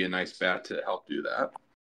is going to be a nice bat to help do that.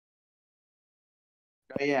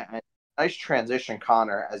 Yeah, nice transition,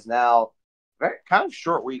 Connor. As now, very kind of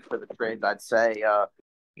short week for the trades, I'd say.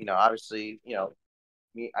 Obviously,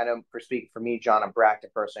 me. I know for speaking for me, John and Brackton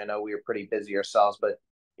personally, I know we were pretty busy ourselves, but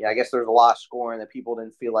yeah, I guess there's a lot of scoring that people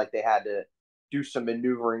didn't feel like they had to do some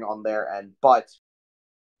maneuvering on their end. But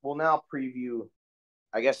we'll now preview,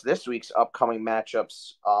 I guess, this week's upcoming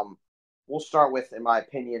matchups. We'll start with, in my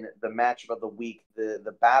opinion, the matchup of the week,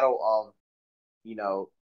 the battle of,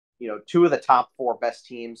 two of the top 4 best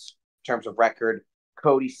teams in terms of record.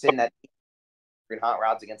 Cody sitting at Hot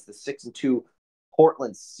Rods against the 6-2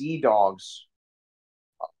 Portland Sea Dogs.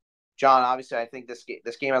 John, obviously, I think this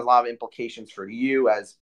game has a lot of implications for you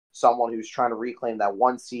as someone who's trying to reclaim that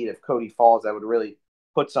 1 seed. If Cody falls, that would really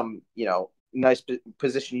put some, nice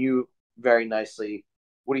position you very nicely.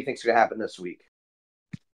 What do you think is going to happen this week?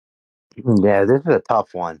 Yeah, this is a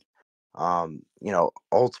tough one.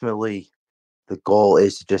 Ultimately, the goal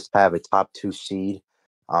is to just have a top 2 seed,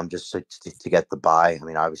 just to get the bye. I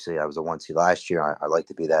mean, obviously, I was a 1 seed last year. I'd like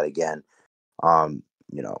to be that again. Um,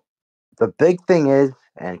 you know, the big thing is,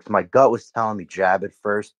 and my gut was telling me jab at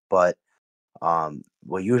first, but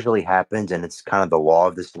what usually happens, and it's kind of the law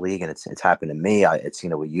of this league, and it's happened to me. It's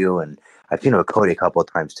seen it with you, and I've seen it with Cody a couple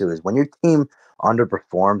of times too. Is when your team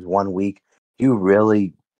underperforms one week, you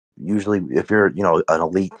really usually, if you're an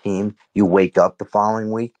elite team, you wake up the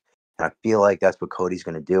following week, and I feel like that's what Cody's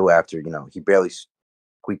going to do after he barely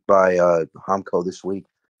squeaked by Hamco this week.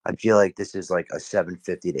 I feel like this is like a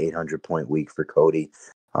 750 to 800 point week for Cody.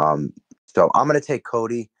 Um, so I'm going to take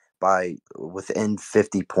Cody by within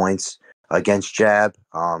 50 points against Jab.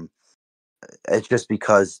 It's just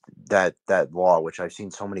because that law, which I've seen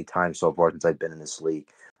so many times so far since I've been in this league.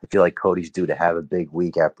 I feel like Cody's due to have a big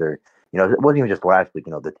week after, it wasn't even just last week.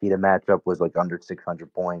 The Tita matchup was like under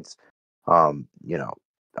 600 points.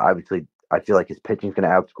 Obviously, I feel like his pitching's going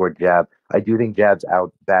to outscore Jab. I do think Jab's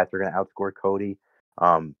bats are going to outscore Cody.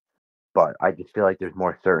 But I just feel like there's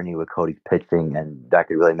more certainty with Cody's pitching, and that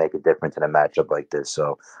could really make a difference in a matchup like this.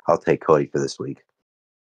 So I'll take Cody for this week.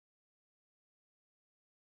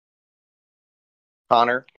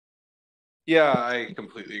 Connor? Yeah, I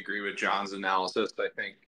completely agree with John's analysis. I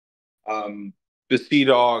think the Sea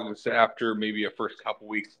Dogs, after maybe a first couple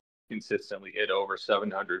weeks, consistently hit over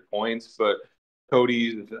 700 points, but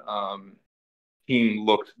Cody's team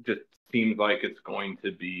seems like it's going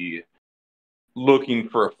to be looking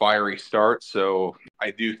for a fiery start. So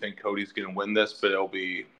I do think Cody's going to win this, but it'll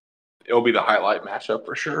be the highlight matchup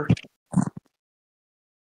for sure.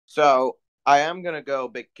 So I am going to go a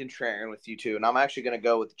bit contrarian with you two, and I'm actually going to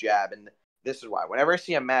go with Jab. And this is why. Whenever I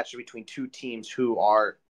see a match between two teams who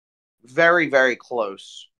are very, very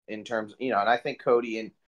close in terms, and I think Cody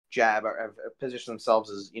and Jab have positioned themselves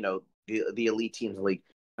as, the elite teams in the league.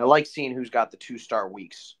 I like seeing who's got the 2-star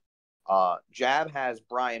weeks. Jab has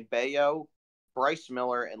Brian Bayo, Bryce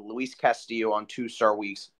Miller, and Luis Castillo on 2-star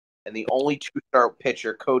weeks. And the only 2-star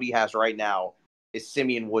pitcher Cody has right now is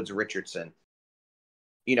Simeon Woods Richardson.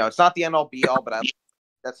 It's not the end-all be-all, but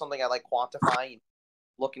that's something I like quantifying,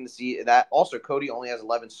 looking to see that. Also, Cody only has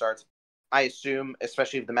 11 starts. I assume,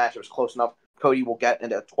 especially if the matchup is close enough, Cody will get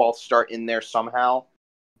into a 12th start in there somehow.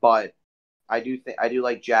 But I do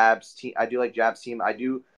like Jab's team. I do like Jab's team. I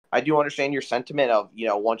do understand your sentiment of,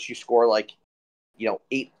 once you score like,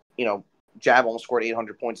 8, Jab almost scored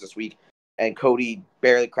 800 points this week, and Cody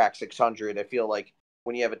barely cracked 600. I feel like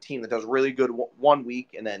when you have a team that does really good one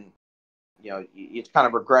week and then, it's kind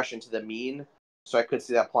of regression to the mean. So I could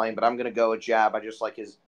see that playing, but I'm going to go with Jab. I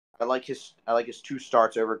like his 2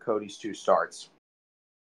 starts over Cody's 2 starts.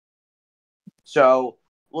 So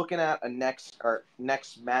looking at our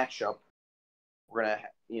next matchup, we're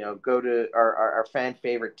gonna go to our fan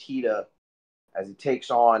favorite Tita as he takes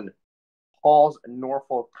on Paul's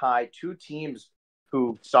Norfolk Kai, 2 teams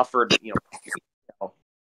who suffered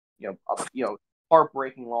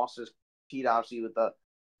heartbreaking losses. Tita obviously with the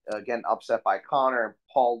again upset by Connor, and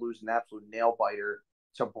Paul losing an absolute nail biter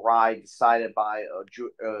to Bride, decided by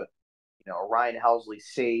a Ryan Helsley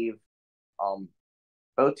save.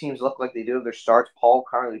 Both teams look like they do have their starts. Paul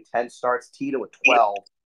currently 10 starts, Tita with 12.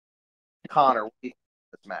 Connor, what do you think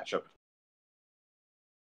of this matchup?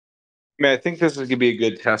 I think this is going to be a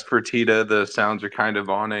good test for Tita. The Sounds are kind of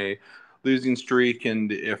on a losing streak,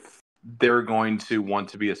 and if they're going to want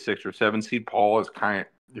to be a 6 or 7 seed, Paul is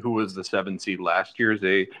who was the 7 seed last year, is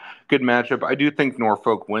a good matchup. I do think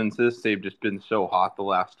Norfolk wins this. They've just been so hot the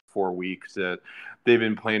last 4 weeks that they've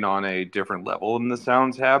been playing on a different level than the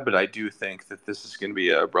Sounds have, but I do think that this is going to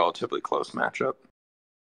be a relatively close matchup.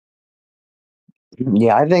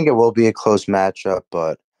 Yeah, I think it will be a close matchup,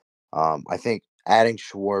 but I think adding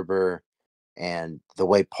Schwarber and the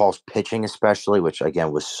way Paul's pitching, especially, which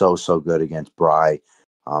again was so good against Bry,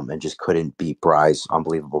 and just couldn't beat Bry's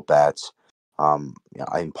unbelievable bats. Paul's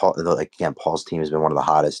team has been one of the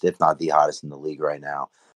hottest, if not the hottest, in the league right now.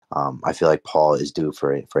 I feel like Paul is due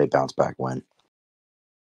for a bounce back win.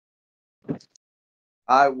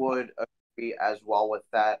 I would agree as well with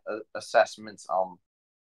that assessments.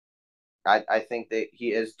 I think that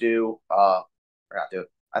he is due. Or not due.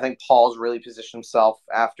 I think Paul's really positioned himself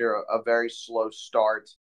after a very slow start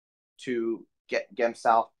to get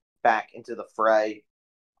himself back into the fray.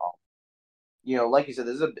 Like you said,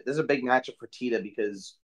 this is a big matchup for Tita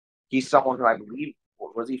because he's someone who I believe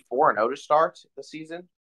was he 4-0 to start the season.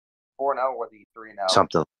 4-0, or was he 3-0?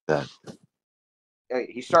 Something like that.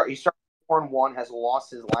 He started 4-1, has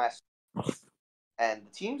lost his last, and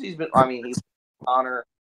the teams he's been. I mean, he's Connor.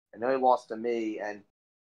 I know he lost to me, and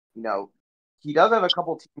he does have a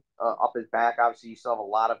couple teams up his back. Obviously, you still have a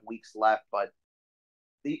lot of weeks left, but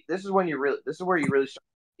this is where you really start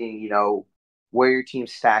seeing, where your team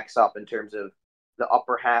stacks up in terms of the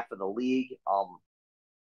upper half of the league.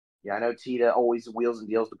 I know Tita always wheels and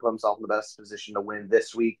deals to put himself in the best position to win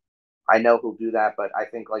this week. I know he'll do that, but I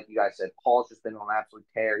think, like you guys said, Paul's just been on an absolute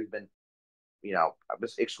tear. He's been,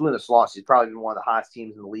 excluding this loss, he's probably been one of the hottest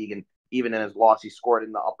teams in the league, and even in his loss, he scored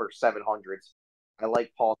in the upper 700s. I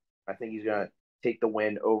like Paul. I think he's going to take the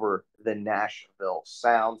win over the Nashville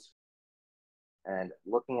Sounds. And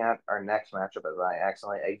looking at our next matchup, as I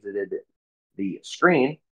accidentally exited the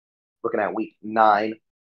screen, looking at week 9.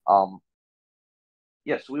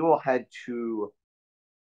 Yes, we will head to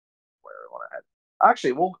where we want to head.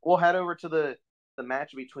 Actually, we'll head over to the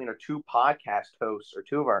match between our two podcast hosts, or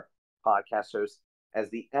two of our podcast hosts, as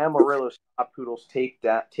the Amarillo Stop Poodles take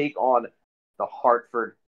on the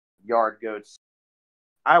Hartford Yard Goats.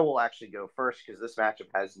 I will actually go first because this matchup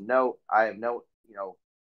I have no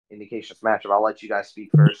indication of this matchup. I'll let you guys speak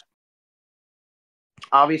first.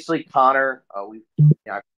 Obviously, Connor,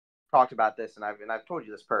 I've talked about this, and I've told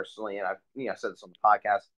you this personally, and I've said this on the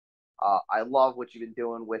podcast. I love what you've been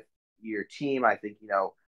doing with your team. I think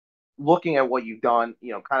looking at what you've done,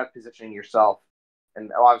 kind of positioning yourself,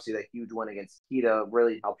 and obviously that huge win against Tita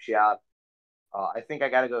really helps you out. I think I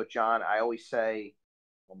got to go with John. I always say,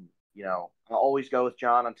 I'll always go with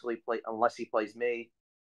John unless he plays me.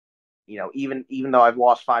 Even though I've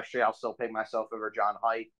lost 5 straight, I'll still pick myself over John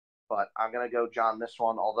Height. But I'm gonna go John this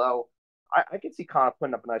one. Although I can see Connor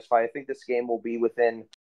putting up a nice fight. I think this game will be within.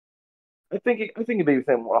 I think it'll be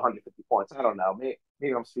within 150 points. I don't know.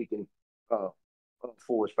 Maybe I'm speaking uh,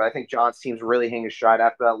 foolish, but I think John's team's really hanging stride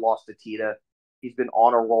after that loss to Tita. He's been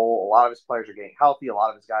on a roll. A lot of his players are getting healthy. A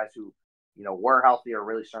lot of his guys who were healthy are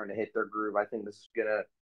really starting to hit their groove. I think this is gonna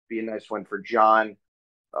be a nice win for John.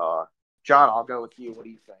 John, I'll go with you. What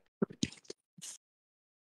do you think?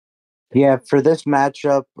 Yeah, for this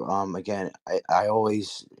matchup, again, I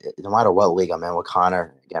always, no matter what league I'm in with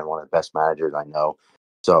Connor, again, one of the best managers I know.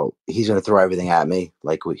 So he's going to throw everything at me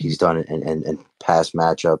like what he's done in past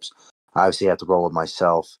matchups. Obviously, I have to roll with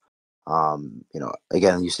myself.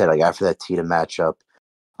 Again, you said like after that Tita matchup,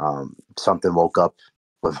 something woke up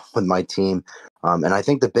with my team. And I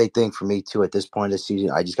think the big thing for me too at this point of the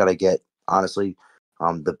season, I just got to get honestly,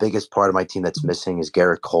 the biggest part of my team that's missing is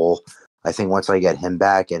Garrett Cole. I think once I get him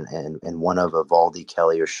back and one of Evaldi,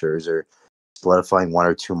 Kelly, or Scherzer solidifying one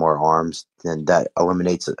or two more arms, then that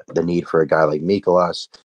eliminates the need for a guy like Mikolas.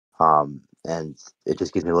 And it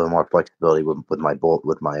just gives me a little more flexibility with my bolt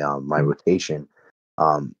with my rotation.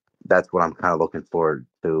 That's what I'm kind of looking forward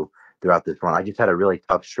to throughout this run. I just had a really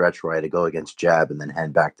tough stretch where I had to go against Jab and then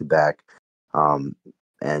head back to back. And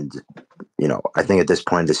I think at this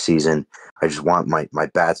point of the season, I just want my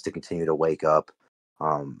bats to continue to wake up.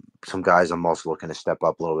 Some guys I'm also looking to step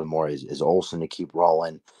up a little bit more is Olsen to keep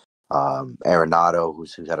rolling. Arenado,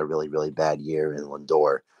 who's had a really, really bad year, in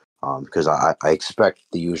Lindor. Because I expect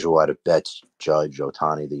the usual out of Betts, Judge,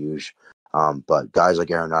 Otani, the usual. But guys like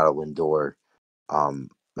Arenado, Lindor,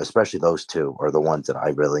 especially those two, are the ones that I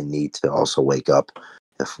really need to also wake up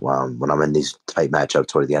if when I'm in these tight matchups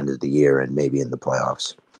toward the end of the year and maybe in the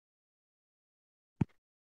playoffs.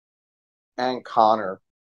 And Connor.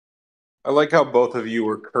 I like how both of you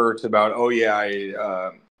were curt about, oh yeah,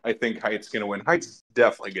 I think Height's going to win. Height's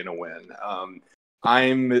definitely going to win.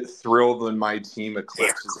 I'm thrilled when my team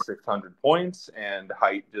eclipses 600 points, and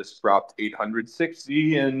Height just dropped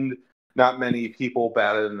 860, and not many people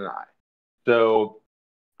better than I. So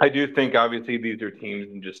I do think, obviously, these are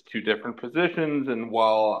teams in just two different positions, and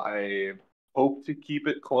while I hope to keep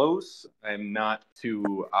it close, I'm not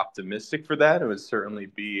too optimistic for that. It would certainly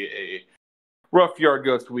be a rough yard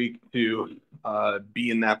goats week to be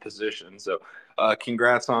in that position. So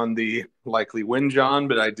congrats on the likely win, John,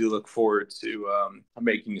 but I do look forward to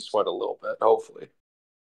making you sweat a little bit, hopefully.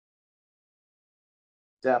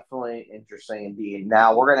 Definitely interesting indeed.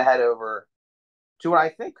 Now we're going to head over to what I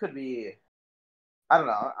think could be, I don't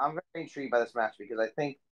know, I'm very intrigued by this match because I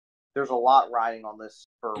think there's a lot riding on this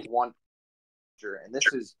for one pitcher, and this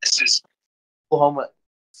is Oklahoma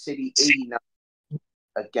City 89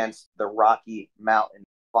 against the Rocky Mountain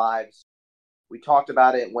Fives. We talked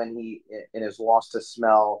about it when he in his loss to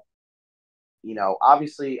Smell.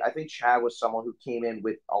 Obviously, I think Chad was someone who came in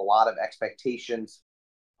with a lot of expectations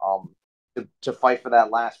to fight for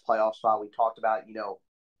that last playoff spot. We talked about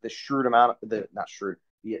the shrewd amount of not shrewd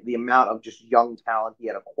the amount of just young talent he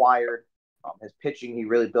had acquired. His pitching, he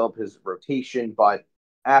really built his rotation, but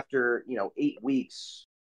after 8 weeks,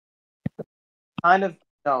 kind of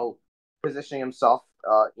positioning himself.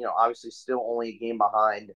 Obviously still only a game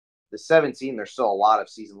behind the 17. There's still a lot of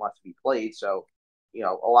season left to be played, so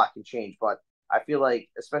a lot can change. But I feel like,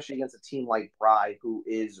 especially against a team like Bry, who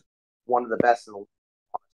is one of the best in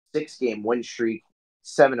the 6-game win streak,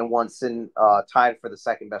 7-1, sitting tied for the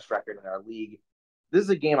second best record in our league. This is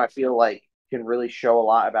a game I feel like can really show a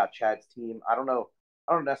lot about Chad's team. I don't know.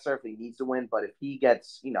 I don't necessarily if he needs to win, but if he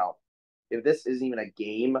gets, if this isn't even a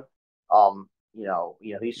game,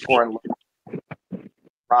 he's scoring.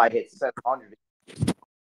 Probably hit 700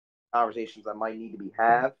 conversations that might need to be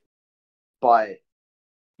had, but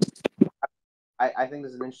I think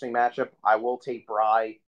this is an interesting matchup. I will take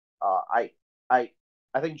Bry. I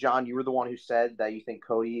think John, you were the one who said that you think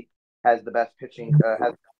Cody has the best pitching,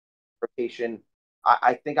 has rotation.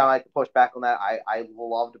 I think I might push back on that. I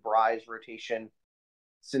loved Bry's rotation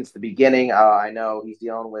since the beginning. I know he's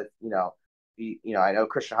dealing with I know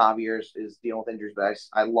Christian Javier is dealing with injuries, but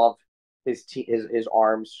I love his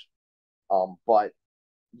arms. But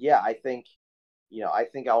yeah, I think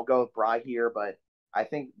I'll go with Bry here, but I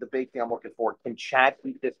think the big thing I'm looking for, can Chad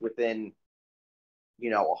keep this within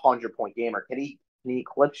 100-point game, or can he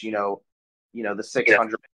eclipse the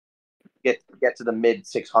 600, get to the mid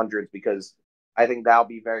 600s, because I think that'll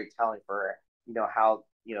be very telling for how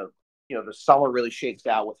the summer really shakes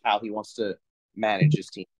out with how he wants to manage his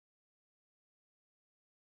team.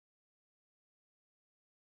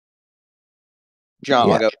 John,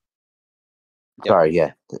 Yeah. I'll go. Sorry,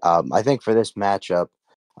 yeah. I think for this matchup,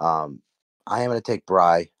 I am going to take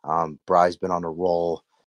Bry. Bry's been on a roll.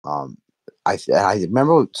 I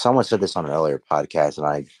remember someone said this on an earlier podcast,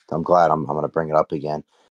 and I'm glad I'm going to bring it up again.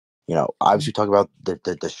 Obviously talk about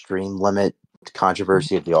the stream limit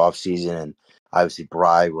controversy of the offseason, and obviously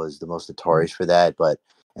Bry was the most notorious for that. But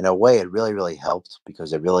in a way, it really, really helped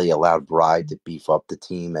because it really allowed Bry to beef up the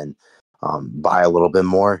team and buy a little bit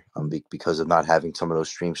more because of not having some of those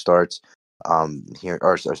stream starts here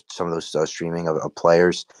or some of those streaming of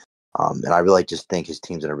players. And I really just think his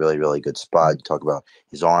team's in a really, really good spot. You talk about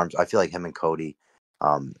his arms. I feel like him and Cody,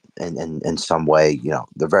 in some way,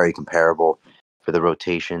 they're very comparable for the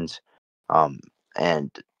rotations.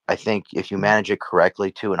 And I think if you manage it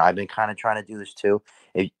correctly too, and I've been kind of trying to do this too,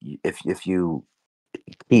 if you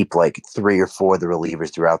keep like 3 or 4 of the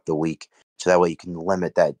relievers throughout the week, so that way you can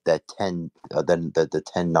limit that 10, then the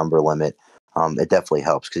 10 number limit. It definitely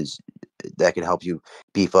helps because that can help you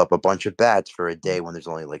beef up a bunch of bats for a day when there's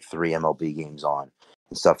only like 3 MLB games on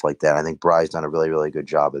and stuff like that. I think Bry's done a really, really good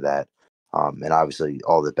job of that. And obviously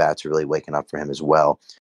all the bats are really waking up for him as well.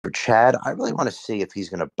 For Chad, I really want to see if he's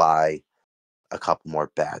going to buy a couple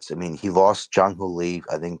more bats. I mean, he lost Jung Hoo Lee.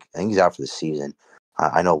 I think he's out for the season.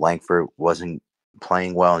 I know Langford wasn't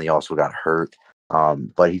playing well, and he also got hurt.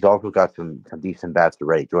 But he's also got some decent bats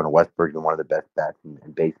already. Jordan Westburg's been one of the best bats in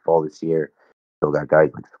baseball this year. Still got guys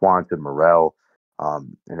like Swanson, Morel,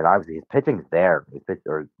 and then obviously his pitching's there.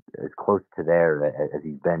 Or as close to there as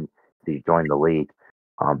he's been since he's joined the league.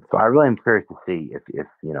 So I really am curious to see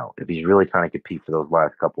if he's really trying to compete for those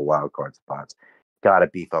last couple wild card spots. Got to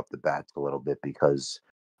beef up the bats a little bit because,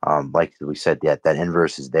 like we said, that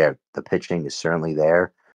inverse is there. The pitching is certainly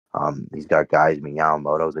there. He's got guys. I mean,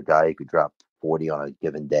 Yamamoto's a guy who could drop 40 on a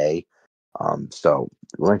given day. So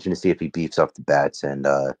we're interested to see if he beefs up the bats, and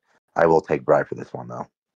I will take Bry for this one though.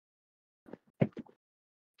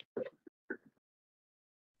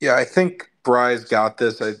 Yeah, I think Bry's got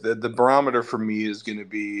this. The barometer for me is going to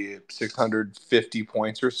be 650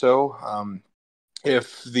 points or so.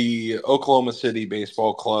 If the Oklahoma City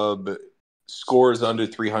Baseball Club scores under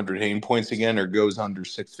 300 Hayne points again or goes under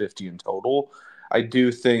 650 in total, I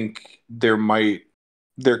do think there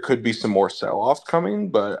could be some more sell-offs coming,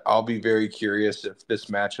 but I'll be very curious if this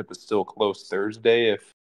matchup is still close Thursday,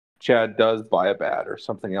 if Chad does buy a bat or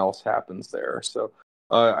something else happens there. So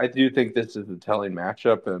I do think this is a telling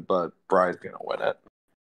matchup, but Bry's going to win it.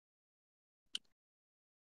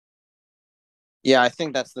 Yeah, I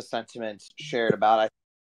think that's the sentiment shared about it.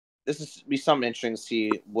 This is be something interesting to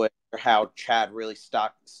see how Chad really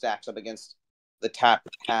stacks up against the top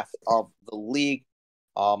half of the league.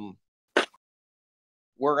 We're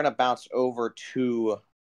gonna bounce over to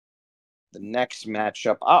the next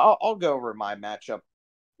matchup. I'll go over my matchup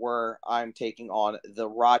where I'm taking on the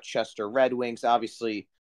Rochester Red Wings. Obviously,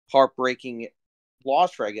 heartbreaking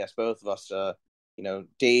loss for I guess both of us.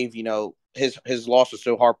 Dave. His loss was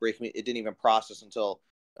so heartbreaking it didn't even process until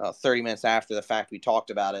 30 minutes after the fact we talked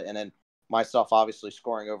about it, and then myself obviously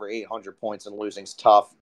scoring over 800 points and losing's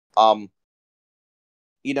tough. I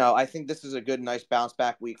think this is a good, nice bounce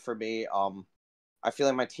back week for me. I feel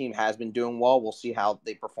like my team has been doing well. We'll see how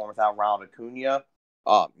they perform without Ronald Acuna,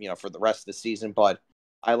 for the rest of the season. But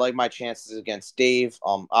I like my chances against Dave.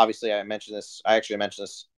 Obviously, I actually mentioned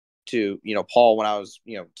this to Paul when I was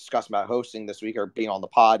discussing about hosting this week or being on the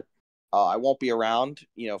pod. I won't be around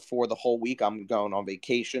for the whole week. I'm going on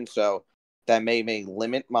vacation, so that may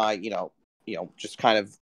limit my just kind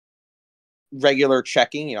of regular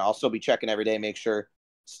checking. I'll still be checking every day, make sure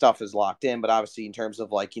stuff is locked in. But obviously, in terms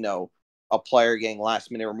of a player getting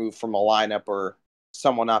last minute removed from a lineup or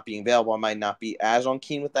someone not being available, I might not be as on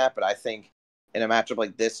keen with that. But I think in a matchup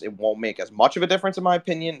like this, it won't make as much of a difference in my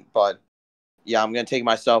opinion. But yeah, I'm going to take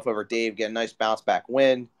myself over Dave, get a nice bounce back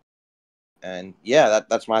win. And yeah,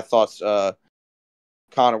 that's my thoughts.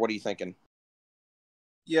 Connor, what are you thinking?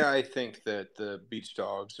 Yeah, I think that the Beach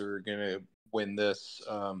Dogs are going to win this.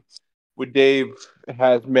 With Dave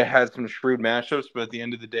has some shrewd matchups, but at the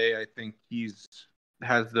end of the day, I think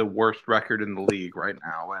has the worst record in the league right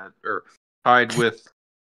now, or tied with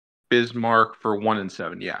Bismarck for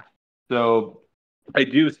 1-7. Yeah, so I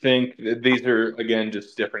do think that these are again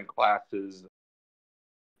just different classes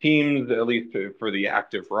teams, at least for the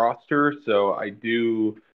active roster. So I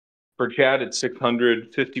do for Chad at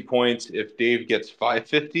 650 points. If Dave gets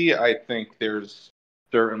 550, I think there's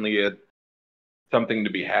certainly something to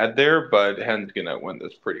be had there. But Hen's gonna win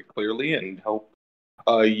this pretty clearly, and hope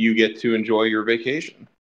you get to enjoy your vacation.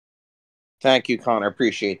 Thank you, Connor.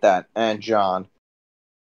 Appreciate that. And John.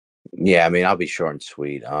 Yeah, I mean, I'll be short and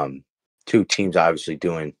sweet. Two teams obviously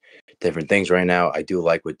doing different things right now. I do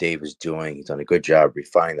like what Dave is doing. He's done a good job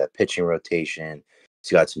refining that pitching rotation.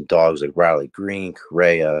 He's got some dogs like Riley Green,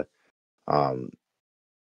 Correa,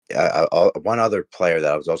 one other player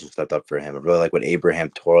that I was also stepped up for him. I really like what Abraham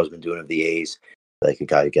Toro's been doing of the A's. Like a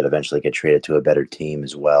guy who could eventually get traded to a better team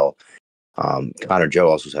as well. Connor Joe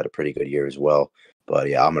also had a pretty good year as well. But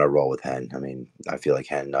yeah, I'm gonna roll with Hen. I mean, I feel like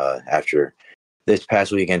Hen after this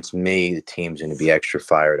past week against me, the team's gonna be extra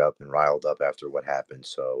fired up and riled up after what happened.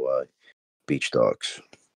 So Beach Dogs.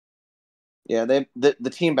 Yeah, the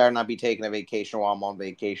team better not be taking a vacation while I'm on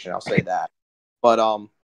vacation. I'll say that. But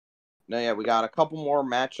no, yeah, we got a couple more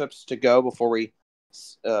matchups to go before we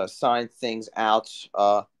sign things out.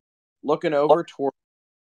 Looking over toward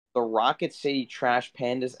the Rocket City Trash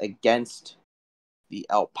Pandas against the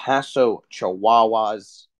El Paso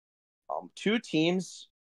Chihuahuas. Two teams,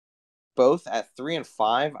 both at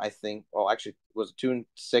 3-5. I think. Oh, actually, it was 2-6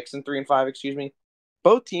 and 3-5. Excuse me.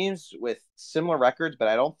 Both teams with similar records, but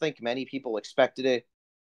I don't think many people expected it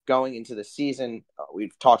going into the season.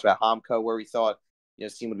 We've talked about Homco, where we thought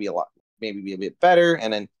this team would be maybe be a bit better,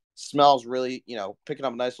 and then Smells really picking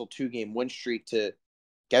up a nice little 2-game win streak to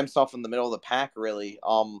get himself in the middle of the pack. Really,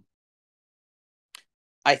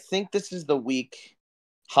 I think this is the week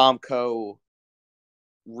Homco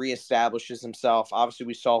reestablishes himself. Obviously,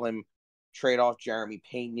 we saw him trade off Jeremy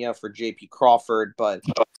Pena for J.P. Crawford, but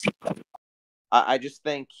I just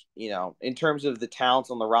think, in terms of the talents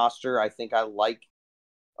on the roster, I think I like,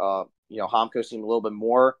 Homco's team a little bit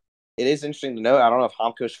more. It is interesting to note, I don't know if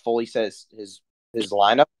Homco's fully says his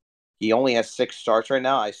lineup. He only has 6 starts right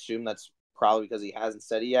now. I assume that's probably because he hasn't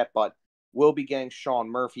said it yet, but we'll be getting Sean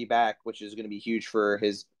Murphy back, which is going to be huge for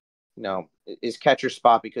his catcher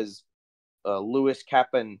spot, because Luis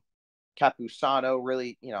Capusano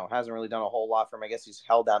really, hasn't really done a whole lot for him. I guess he's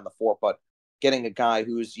held down the fort, but getting a guy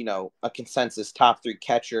who's, a consensus top 3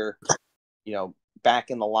 catcher, back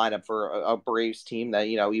in the lineup for a Braves team that,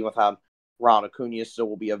 even without Ronald Acuna still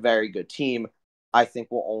will be a very good team, I think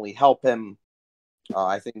will only help him.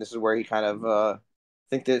 I think this is where he kind of,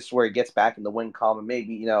 this is where he gets back in the win column, and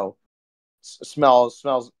maybe, Smells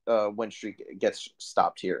win streak gets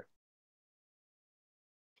stopped here.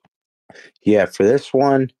 Yeah, for this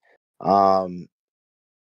one, everything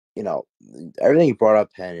you brought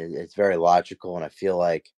up, Penn, it's very logical, and I feel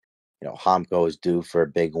like, Homco is due for a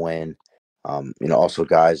big win. Also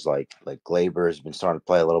guys like Glaber has been starting to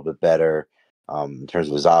play a little bit better in terms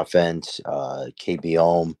of his offense. KB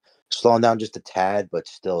Ohm slowing down just a tad, but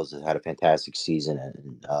still has had a fantastic season,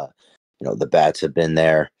 and the bats have been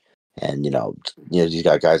there. And he's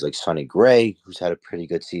got guys like Sonny Gray, who's had a pretty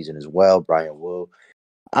good season as well. Brian Wu.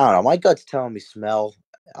 I don't know. My gut's telling me Smell.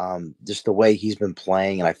 Just the way he's been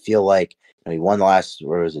playing, and I feel like he won the last,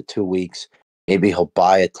 where was it, 2 weeks. Maybe he'll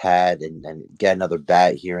buy a tad and get another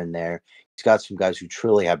bat here and there. He's got some guys who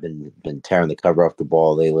truly have been tearing the cover off the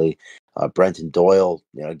ball lately. Brenton Doyle,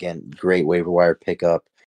 again, great waiver wire pickup.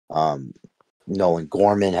 Nolan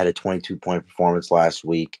Gorman had a 22-point performance last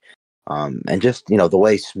week. And just, the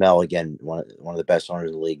way Smell, again, one of the best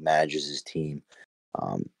owners in the league, manages his team.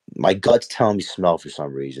 My gut's telling me Smell for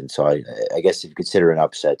some reason. So I guess if you consider an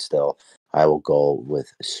upset still, I will go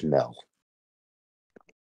with Smell.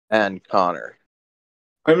 And Connor.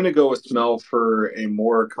 I'm going to go with Smell for a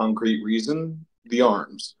more concrete reason, the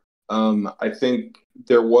arms. I think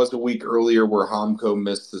there was a week earlier where Homco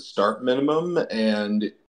missed the start minimum,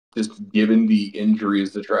 and just given the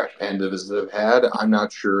injuries the Trash Pandas have had, I'm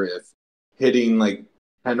not sure if hitting like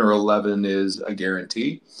 10 or 11 is a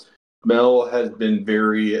guarantee. Mel has been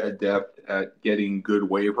very adept at getting good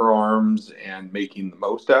waiver arms and making the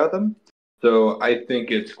most out of them. So I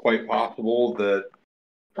think it's quite possible that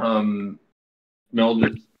Mel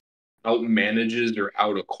just out manages or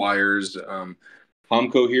out acquires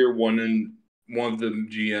Homco here. One of the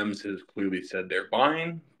GMs has clearly said they're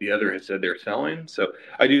buying. The other has said they're selling. So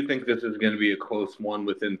I do think this is going to be a close one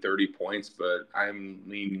within 30 points, but I'm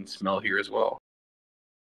leaning Smell here as well.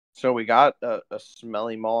 So we got a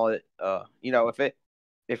smelly mullet.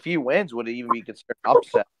 If he wins, would it even be considered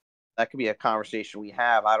upset? That could be a conversation we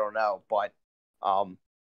have. I don't know, but I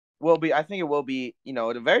think it will be,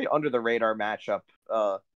 a very under the radar matchup.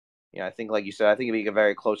 I think, like you said, I think it'll be a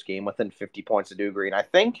very close game within 50 points. I do agree, and I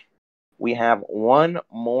think we have one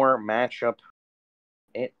more matchup.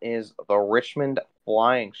 It is the Richmond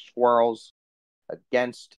Flying Squirrels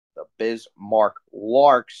against the Bismarck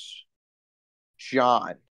Larks.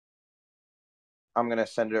 John, I'm going to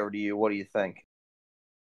send it over to you. What do you think?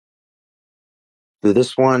 For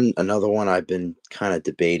this one, another one I've been kind of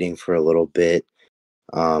debating for a little bit.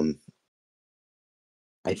 I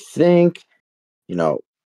think,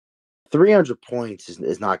 300 points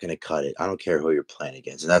is not going to cut it. I don't care who you're playing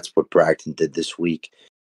against. And that's what Bragton did this week.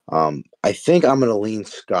 I think I'm going to lean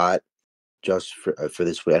Scott just for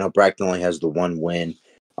this week. I know Bragton only has the one win.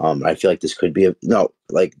 I feel like this could be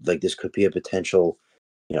this could be a potential,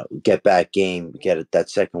 get back game, that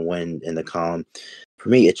second win in the column. For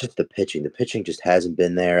me, it's just the pitching. The pitching just hasn't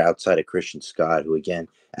been there outside of Christian Scott, who again,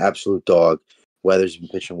 absolute dog. Weather's been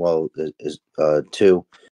pitching well too.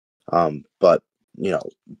 But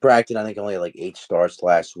Bracton, I think only had like 8 starts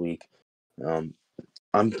last week. Um,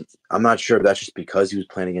 I'm I'm not sure if that's just because he was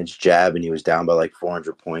playing against Jab and he was down by like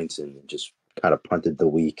 400 points and just kind of punted the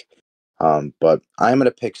week. But I'm going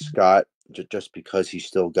to pick Scott just because he's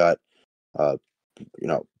still got,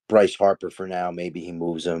 Bryce Harper for now. Maybe he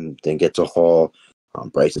moves him, then gets a haul.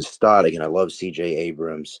 Bryson Stott, again, I love C.J.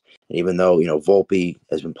 Abrams. And even though, Volpe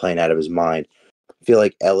has been playing out of his mind, I feel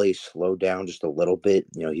like LA slowed down just a little bit.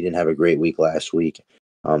 He didn't have a great week last week.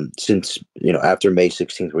 Since, after May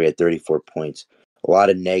 16th, where he had 34 points, a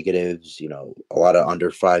lot of negatives, a lot of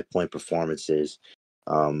under 5-point performances.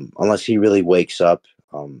 Unless he really wakes up,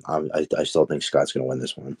 I still think Scott's going to win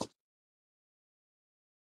this one.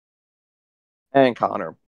 And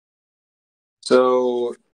Connor.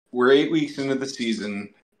 So we're 8 weeks into the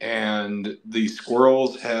season, and the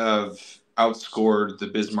Squirrels have outscored the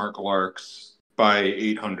Bismarck Larks by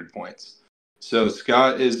 800 points. So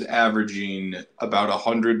Scott is averaging about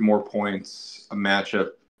 100 more points a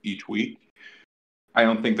matchup each week. I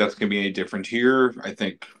don't think that's going to be any different here. I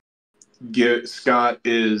think Scott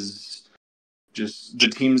is just the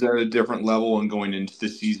team's at a different level, and going into the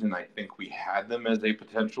season, I think we had them as a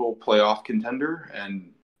potential playoff contender,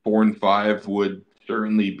 and 4 and 5 would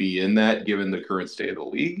certainly be in that given the current state of the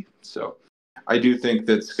league. So I do think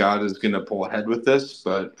that Scott is going to pull ahead with this,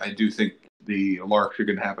 but I do think the Larks are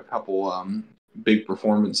going to have a couple big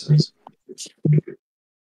performances.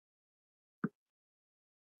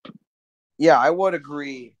 Yeah, I would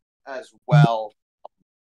agree as well.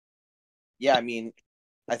 Yeah, I mean,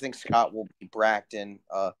 I think Scott will be Bracton.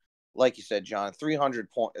 Like you said, John,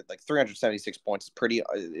 376 points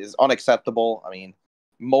is unacceptable. I mean,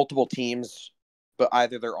 multiple teams, but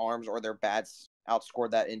either their arms or their bats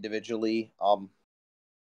outscored that individually. And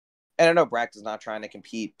I know Bracton's not trying to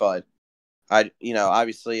compete, but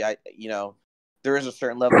obviously, there is a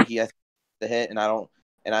certain level he has to hit, and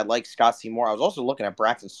I like Scott's team more. I was also looking at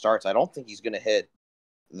Bracton's starts. I don't think he's going to hit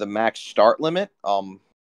the max start limit.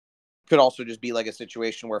 Could also just be like a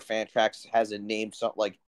situation where Fantrax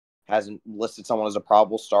hasn't listed someone as a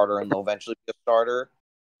probable starter and they'll eventually be a starter.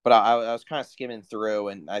 But I was kind of skimming through,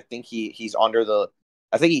 and I think he's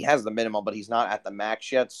I think he has the minimum, but he's not at the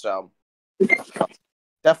max yet. So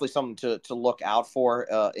definitely something to look out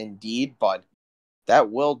for, indeed. But that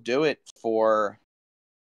will do it for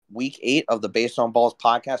week 8 of the Based on Balls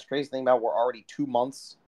podcast. Crazy thing about we're already 2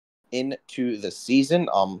 months into the season.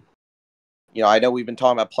 I know we've been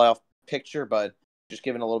talking about playoff picture, but just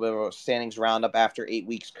giving a little bit of a standings roundup after 8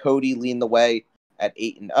 weeks. Cody leading the way at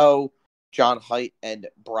 8-0. John Height and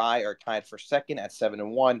Bry are tied for second at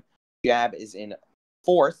 7-1. Jab is in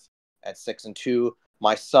fourth at 6-2.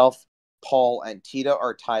 Myself, Paul, and Tita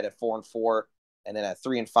are tied at 4-4. And then at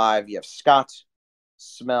 3-5, you have Scott,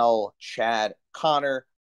 Smell, Chad, Connor,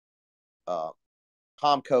 Comco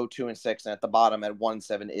 2-6, and at the bottom at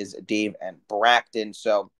 1-7 is Dave and Bracton.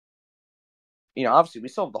 So, obviously we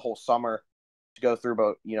still have the whole summer to go through,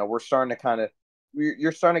 but we're starting to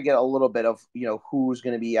you're starting to get a little bit of who's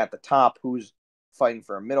going to be at the top, who's fighting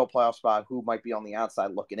for a middle playoff spot, who might be on the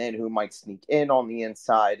outside looking in, who might sneak in on the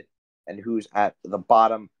inside, and who's at the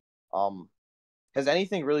bottom. Has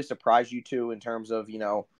anything really surprised you two in terms of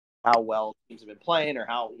how well teams have been playing, or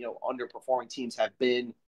how underperforming teams have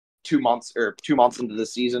been 2 months into the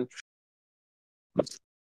season?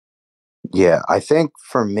 Yeah, I think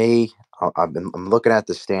for me, I'm looking at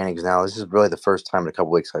the standings now. This is really the first time in a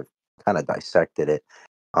couple weeks I've kind of dissected it.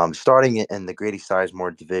 Starting in the Grady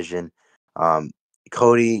Sizemore division,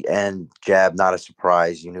 Cody and Jab, not a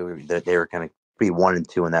surprise. You knew that they were going to be 1 and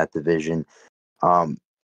 2 in that division. I'm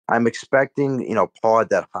expecting, Paul had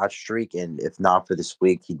that hot streak, and if not for this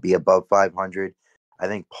week, he'd be above 500. I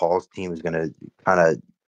think Paul's team is going to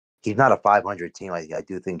he's not a 500 team. I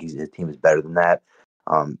do think his team is better than that.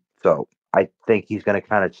 So I think he's going to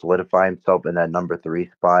kind of solidify himself in that number 3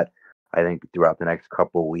 spot, I think, throughout the next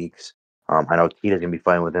couple of weeks. I know Tita's going to be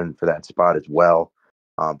fighting with him for that spot as well.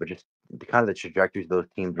 But just the trajectories of those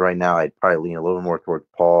teams right now, I'd probably lean a little more towards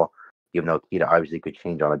Paul, even though Tita obviously could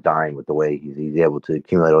change on a dime with the way he's able to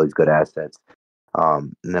accumulate all these good assets.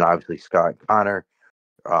 And then obviously Scott Connor,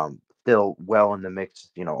 still well in the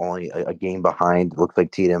mix, only a game behind. It looks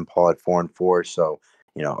like Tita and Paul at 4-4. So,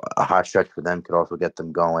 a hot stretch for them could also get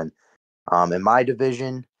them going. In my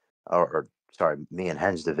division, or sorry, me and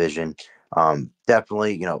Hen's division,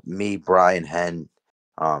 definitely, me, Brian, Hen,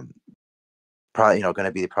 probably going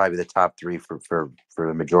to be probably the top three for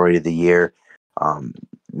the majority of the year. Um,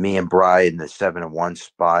 Me and Bry in the 7-1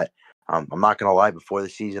 spot. I'm not gonna lie. Before the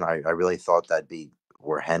season, I really thought that'd be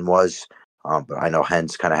where Hen was, but I know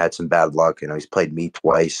Hen's kind of had some bad luck. He's played me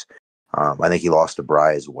twice. I think he lost to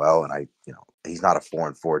Bry as well, and he's not a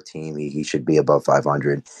 4-4 team. He should be above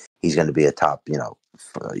 500. He's going to be a top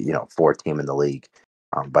 4 team in the league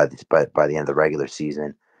by the end of the regular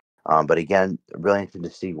season. But again, really interested to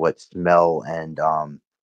see what Smell and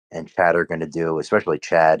Chad are going to do, especially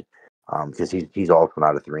Chad, because he's also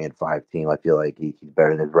not a 3-5 team. I feel like he's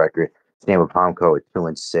better than his record. Same with Pomko at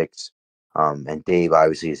 2-6, and Dave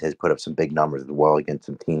obviously has put up some big numbers as well against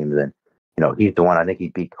some teams, and he's the one. I think he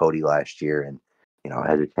beat Cody last year, and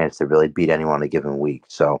has a chance to really beat anyone a given week.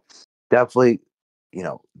 So definitely,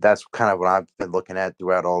 that's kind of what I've been looking at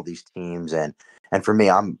throughout all these teams, and for me,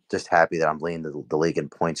 I'm just happy that I'm leading the league in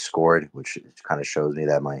points scored, which kind of shows me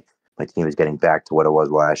that my team is getting back to what it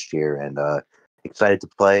was last year, and excited to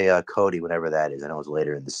play Cody whenever that is. I know it's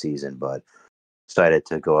later in the season, but excited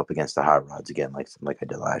to go up against the Hot Rods again, like I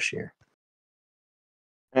did last year.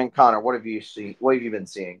 And Connor, what have you seen? What have you been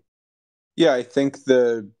seeing? Yeah, I think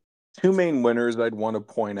the two main winners I'd want to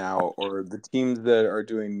point out, or the teams that are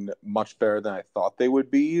doing much better than I thought they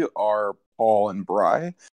would be, are Paul and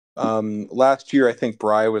Bry. Last year, I think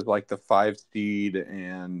Bry was like the 5 seed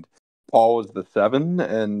and Paul was the 7,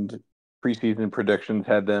 and preseason predictions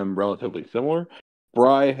had them relatively similar.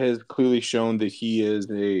 Bry has clearly shown that he is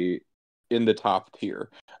in the top tier.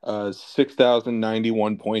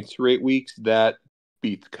 6,091 points through 8 weeks, that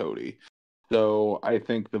beats Cody. So I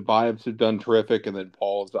think the vibes have done terrific, and then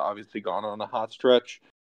Paul's obviously gone on a hot stretch.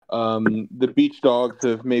 The Beach Dogs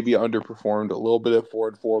have maybe underperformed a little bit at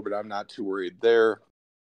 4-4, but I'm not too worried there.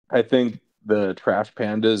 I think the Trash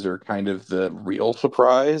Pandas are kind of the real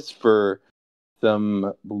surprise for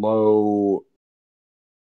some low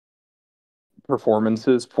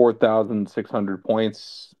performances. 4,600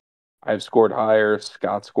 points. I've scored higher.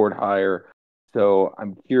 Scott scored higher. So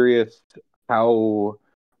I'm curious how.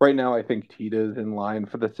 Right now, I think Tita's in line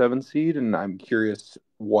for the 7 seed, and I'm curious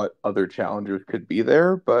what other challengers could be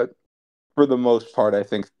there. But for the most part, I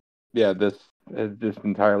think, yeah, this has just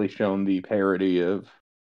entirely shown the parity of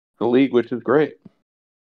the league, which is great.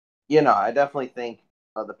 I definitely think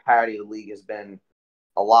the parity of the league has been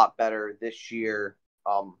a lot better this year.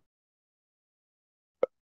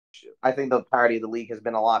 I think the parity of the league has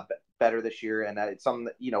been a lot better this year, and it's something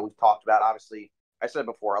that we've talked about. Obviously, I said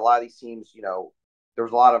before, a lot of these teams, there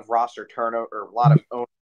was a lot of roster turnover, or a lot of owners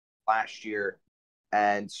last year,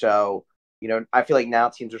 and so I feel like now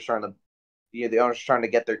teams are starting to, the owners are starting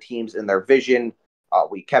to get their teams in their vision.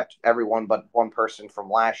 We kept everyone but one person from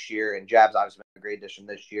last year, and Jab's obviously been a great addition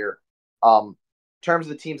this year. In terms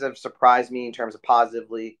of the teams that have surprised me in terms of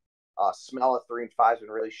positively, Smell at 3-5 has been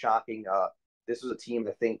really shocking. This was a team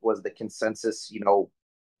I think was the consensus,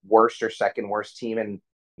 worst or second worst team, and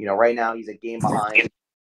right now he's a game behind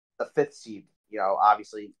the 5th seed.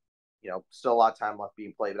 Obviously, still a lot of time left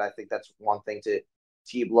being played, but I think that's one thing to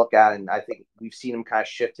look at, and I think we've seen him kind of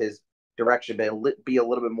shift his direction, but be a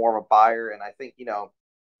little bit more of a buyer, and I think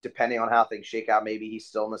depending on how things shake out, maybe he's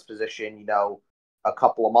still in this position, a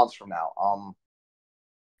couple of months from now.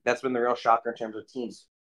 That's been the real shocker in terms of teams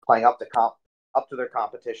playing up to their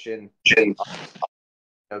competition.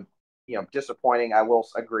 Disappointing. I will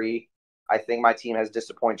agree. I think my team has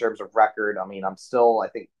disappointed in terms of record. I mean, I'm still, I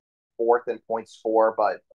think, 4th in points for,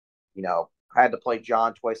 but I had to play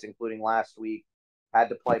John twice, including last week. Had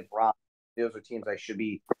to play Brown. Those are teams I should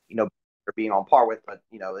be, for being on par with, but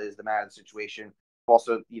it is the matter of the situation.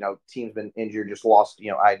 Also, teams been injured, just lost.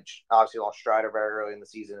 I obviously lost Strider very early in the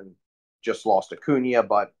season and just lost Acuna,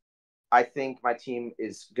 but I think my team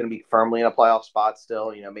is going to be firmly in a playoff spot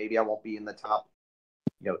still. Maybe I won't be in the top,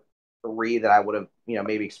 3 that I would have,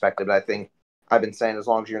 maybe expected. But I think I've been saying as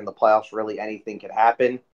long as you're in the playoffs, really anything can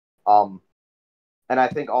happen. And I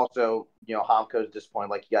think also, Homko's disappointed,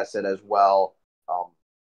 like you guys said as well.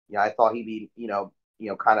 I thought he'd be,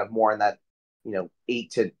 kind of more in that,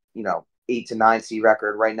 8 to 9 seed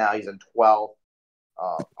record. Right now he's in 12,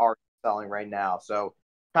 already selling right now. So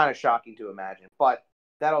kind of shocking to imagine. But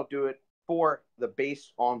that'll do it for the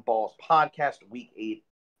Based on Balls podcast, week 8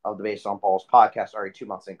 of the Based on Balls podcast. Already 2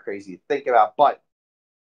 months in, crazy to think about. But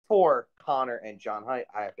for Connor and John Height,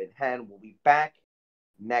 I have been Hen. We'll be back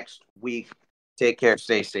next week. Take care,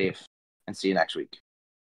 stay safe, and see you next week.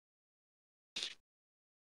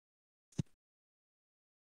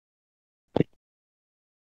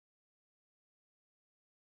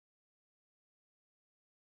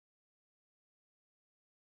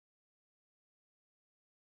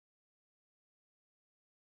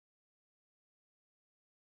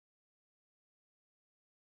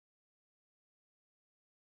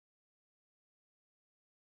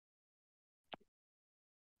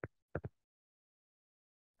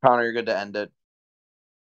 Connor, you're good to end it.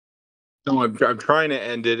 No, I'm trying to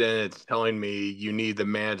end it, and it's telling me you need the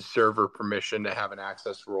managed server permission to have an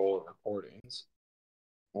access role in recordings.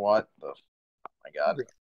 What the? Oh my God.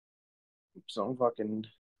 Some fucking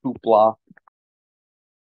hoopla.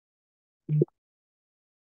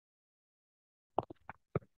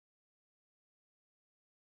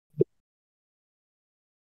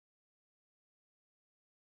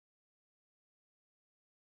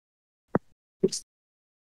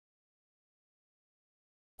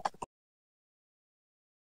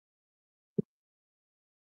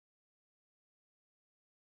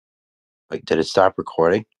 Like, did it stop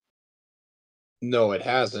recording? No, it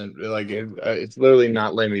hasn't. Like, it's literally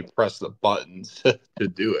not letting me press the buttons to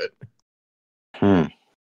do it. Hmm.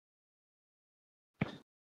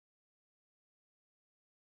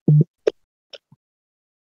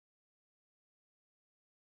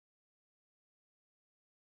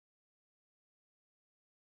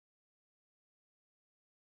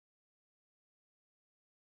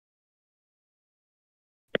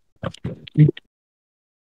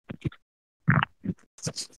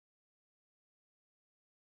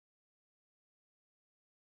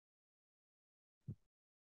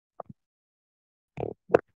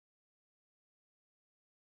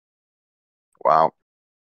 Wow.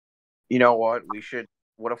 You know what? We should.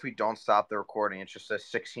 What if we don't stop the recording? It's just a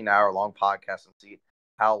 16-hour long podcast and see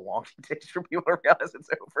how long it takes for people to realize it's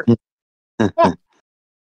over.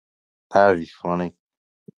 That'd be funny.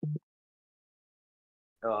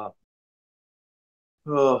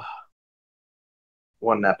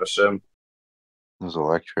 One episode. It was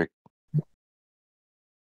electric.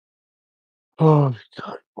 Oh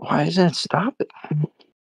God! Why isn't it stopping?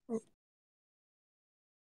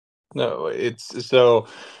 No, it's so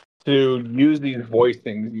to use these voice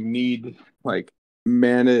things, you need like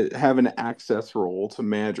have an access role to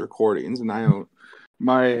manage recordings, and I don't.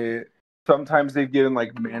 My sometimes they've given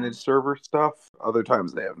like managed server stuff, other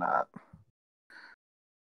times they have not.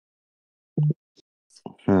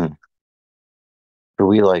 Hmm. Do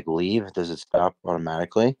we like leave? Does it stop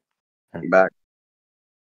automatically? I'm back.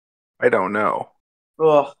 I don't know.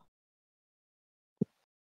 Ugh.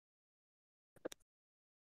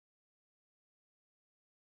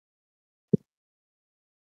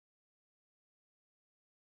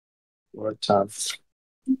 What time is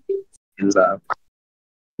that?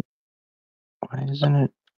 Why isn't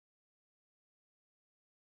it?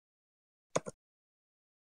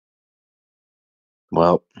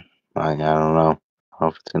 Well, I don't know. I don't know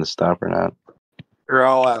if it's gonna stop or not. Or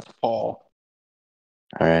I'll ask Paul.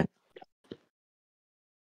 All right.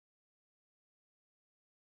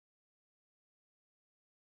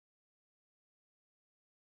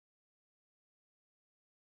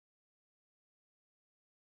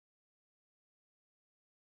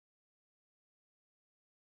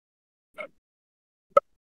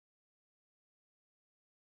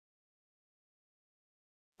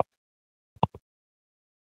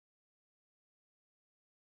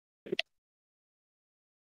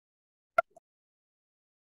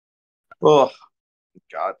 Oh,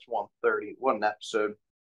 God, it's 1:30. What an episode.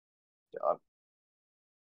 God.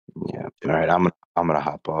 Yeah. All right. I'm gonna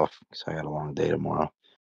hop off because I got a long day tomorrow.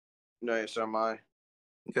 No, so am I.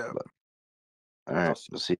 Yeah. All right.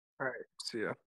 We'll see. All right. See ya.